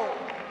 All.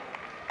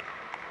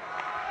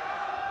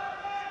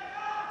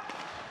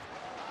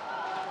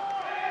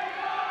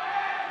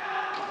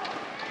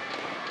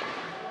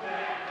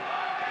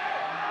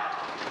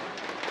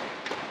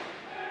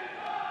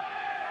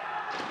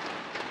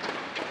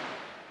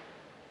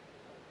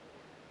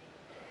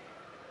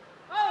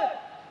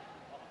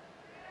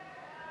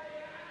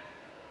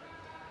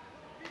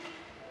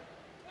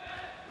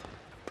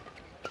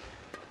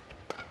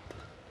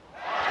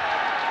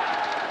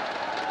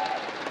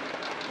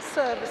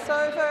 Service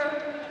over,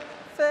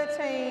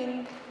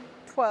 13-12.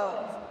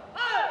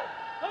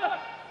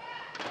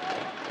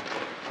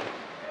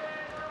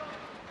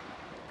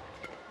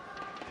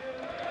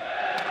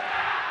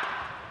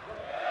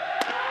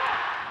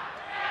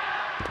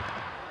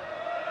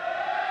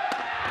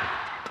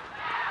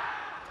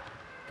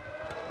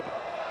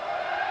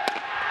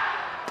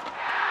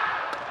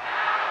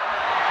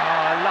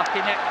 Lucky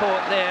net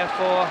caught there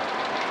for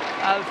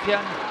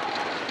Alfian,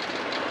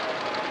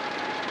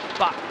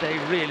 but they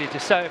really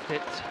deserved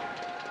it.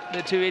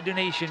 The two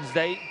Indonesians,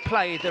 they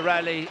played the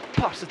rally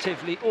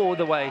positively all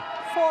the way.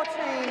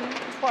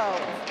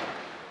 14-12.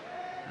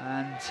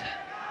 And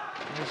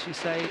as you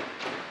say,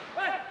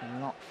 a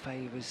lot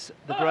favours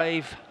the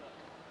brave.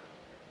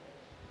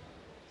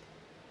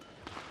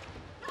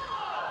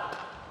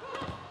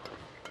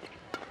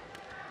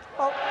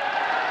 Oh.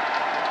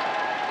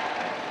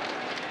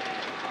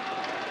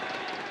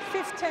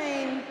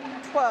 15-12.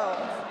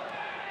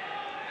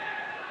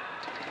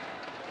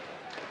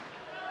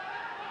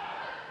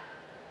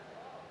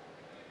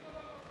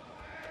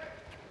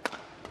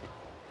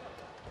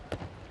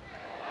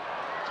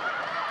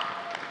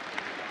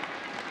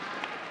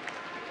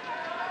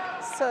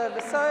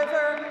 Service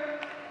over,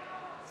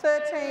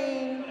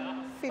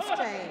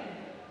 13-15.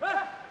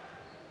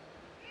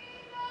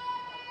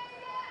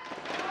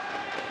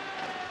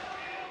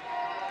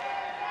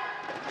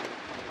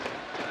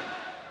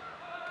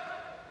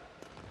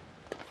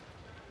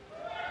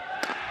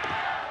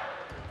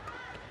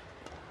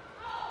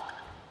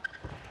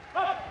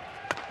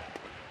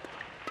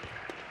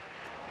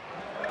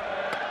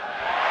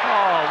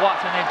 What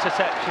an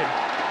interception.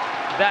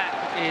 That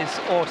is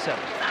awesome.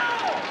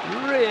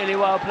 Really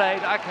well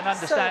played. I can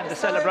understand the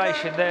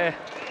celebration there.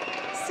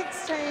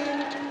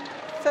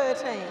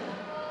 16-13.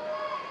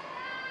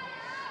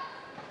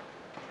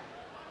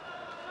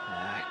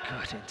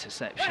 Good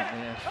interception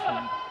there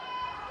from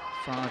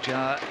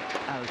Fajar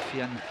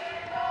Alfian.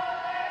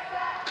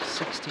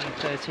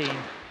 16-13.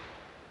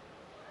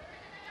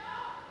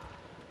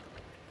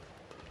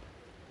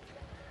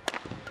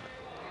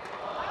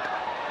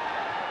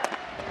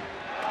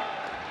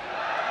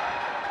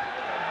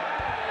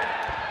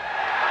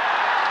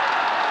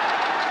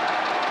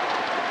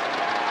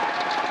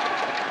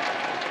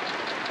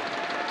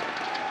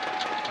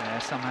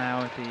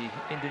 Somehow the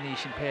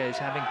Indonesian pair is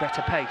having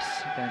better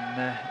pace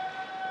than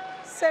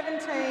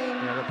 17,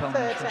 their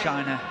opponents from 13.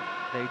 China.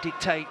 They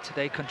dictate,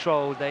 they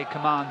control, they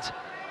command.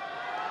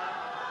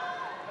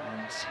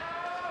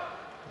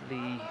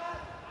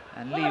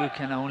 And Liu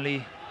can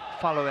only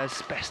follow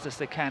as best as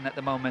they can at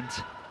the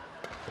moment.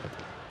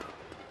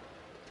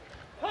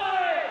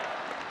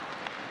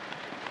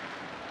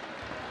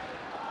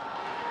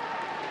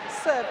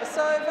 Service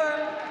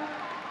over,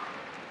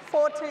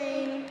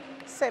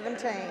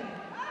 14-17.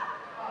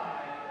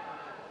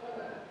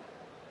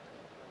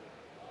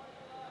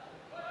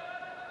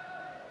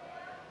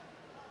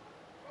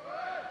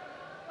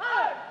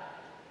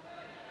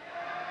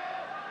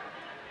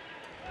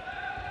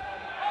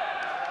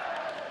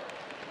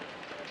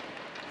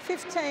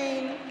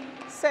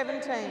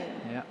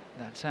 Yeah,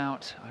 that's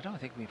out. I don't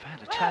think we've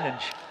had a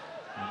challenge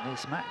in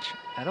this match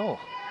at all.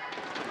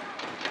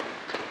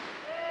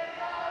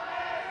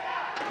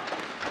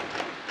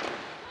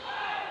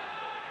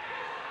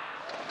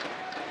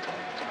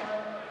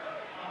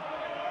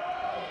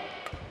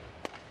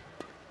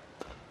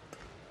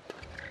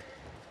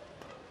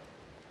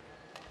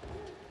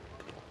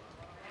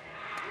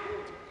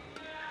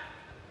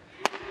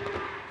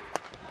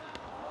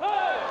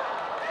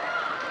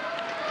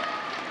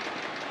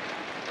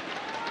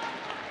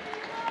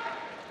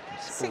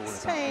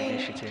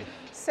 Initiative.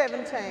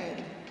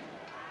 17.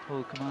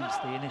 Who commands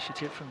the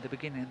initiative from the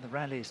beginning. The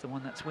rally is the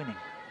one that's winning.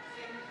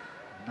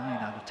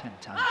 9 out of 10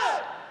 times.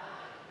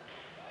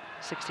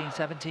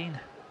 16-17,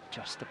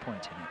 just a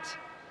point in it.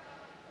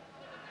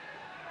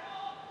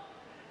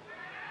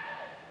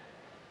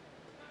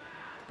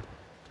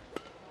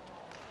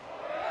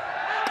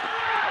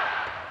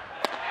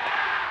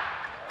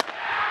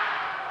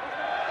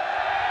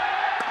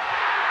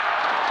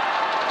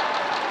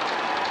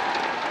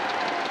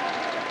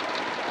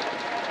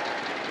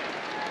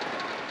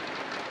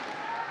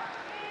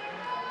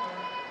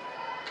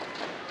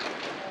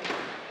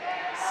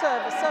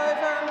 Service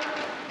over,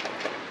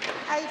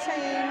 18-16.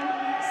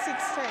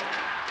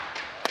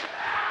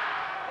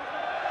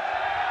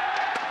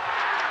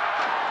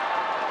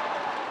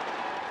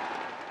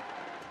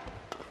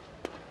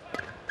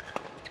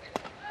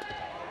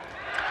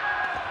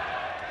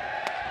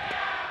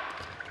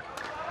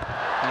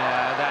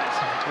 Yeah, that's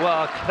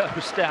well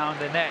close down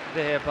the net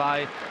there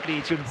by Lee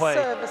Junhui.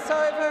 Service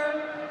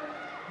over,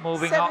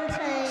 Moving up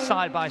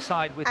side by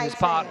side with his 18.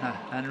 partner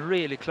and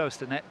really close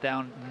the net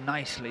down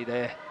nicely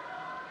there.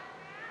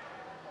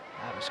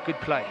 That was good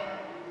play.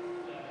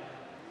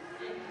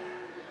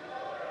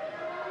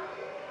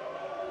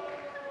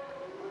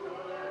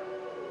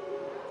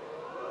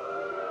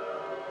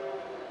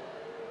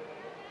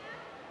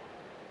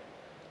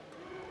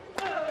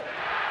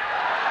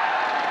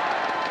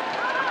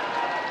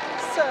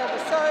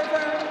 service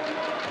over,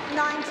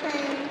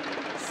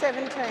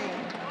 17.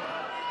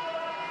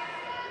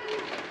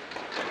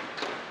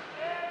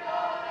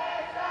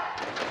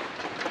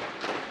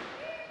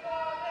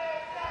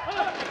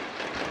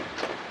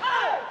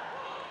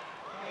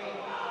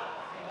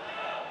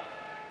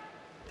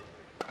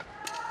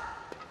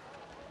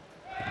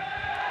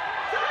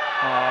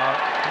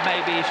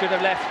 Maybe he should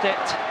have left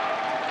it.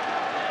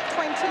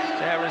 20.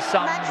 There was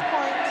some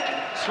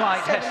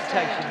slight 17.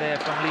 hesitation there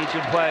from Li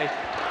Junhui.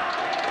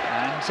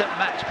 And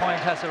match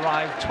point has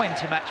arrived,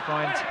 20 match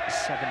point,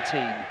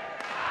 17.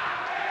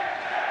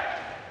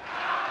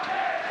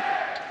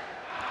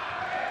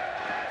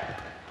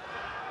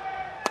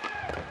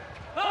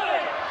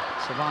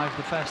 Survived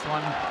the first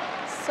one.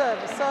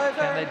 Service over.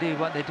 Can they do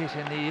what they did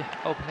in the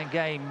opening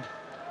game?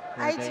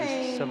 18,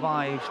 they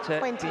survived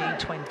 20. being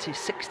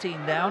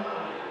 20-16 down.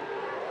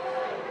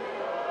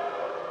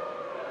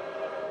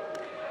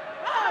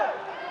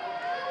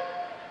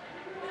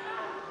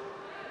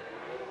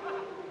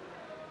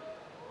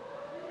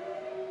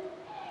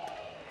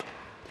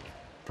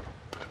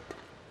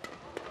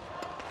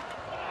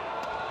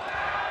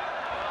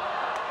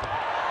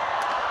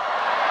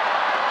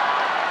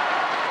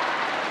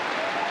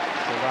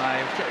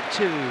 Survived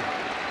 2,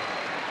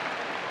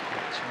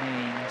 which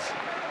means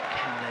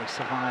can they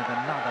survive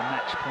another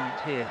match point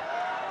here?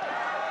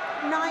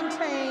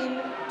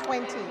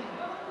 19-20.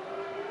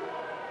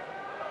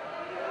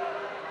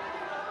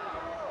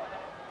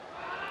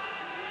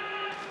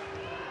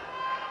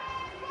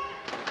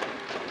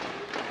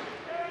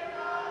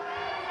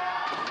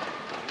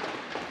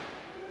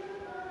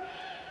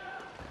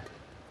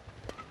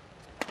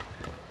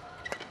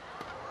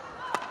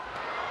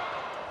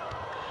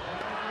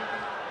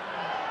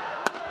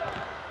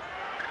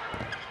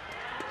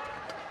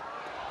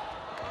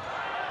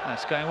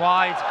 That's going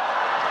wide.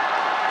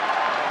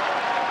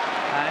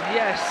 And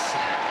yes,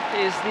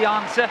 is the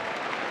answer.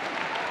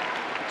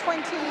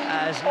 20.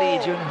 As Li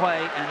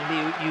Junhui and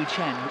Liu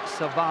Chen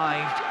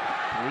survived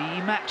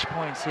 3 match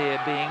points here,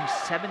 being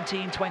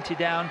 17-20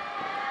 down.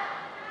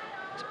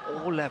 It's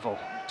all level,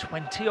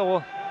 20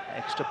 all,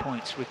 extra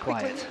points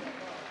required. Quickly.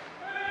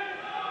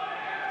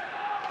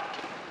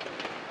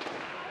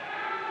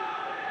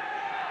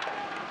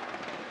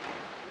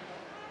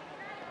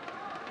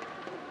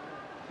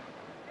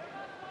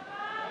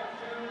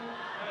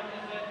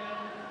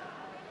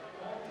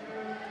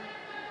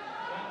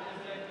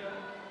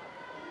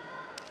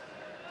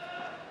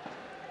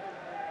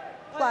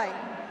 Play.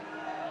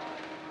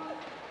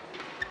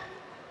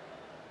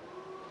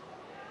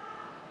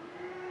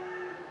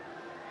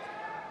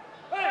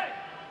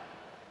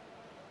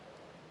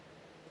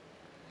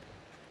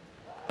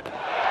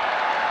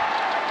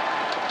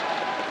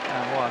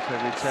 And what a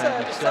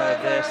return of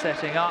serve there,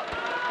 setting up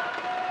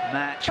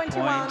match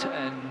 21, point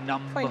and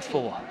number 20.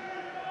 4.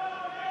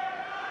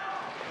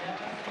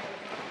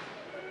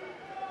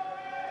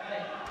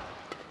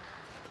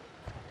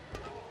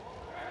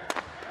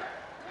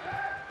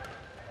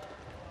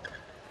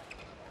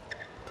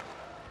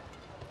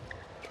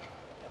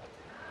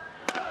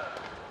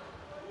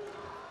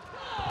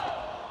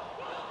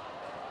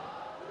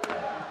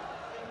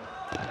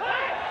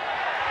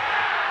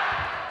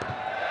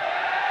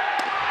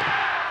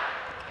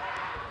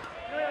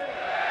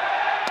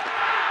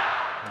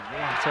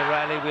 What a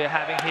rally we're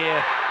having here,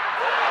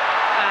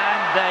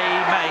 and they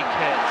make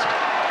it.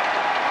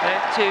 The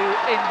 2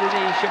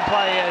 Indonesian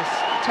players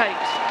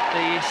takes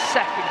the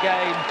second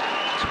game,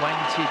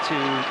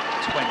 22-20.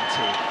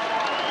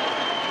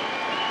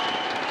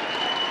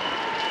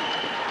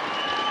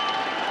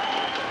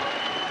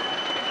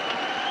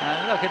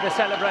 And look at the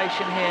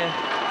celebration here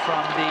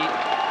from the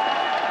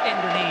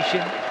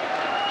Indonesian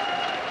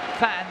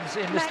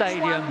fans in the Match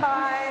stadium. won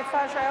by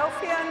Fajar,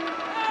 Alfian,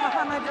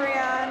 Muhammad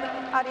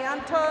Rian,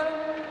 Ardianto,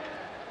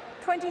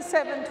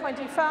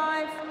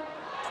 27-25,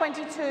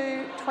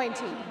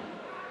 22-20.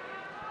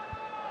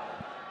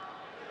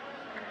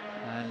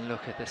 And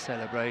look at the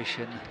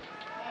celebration.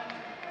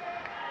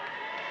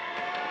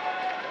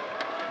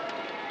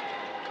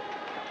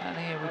 And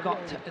here we've got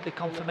the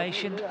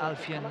confirmation,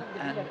 Alfian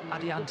and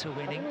Ardianto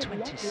winning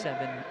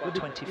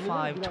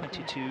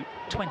 27-25,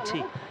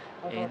 22-20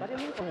 in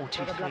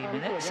 43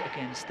 minutes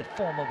against the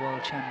former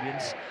world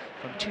champions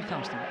from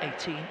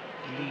 2018,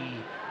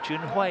 Li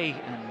Junhui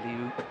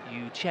and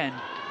Liu Chen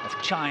of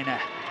China.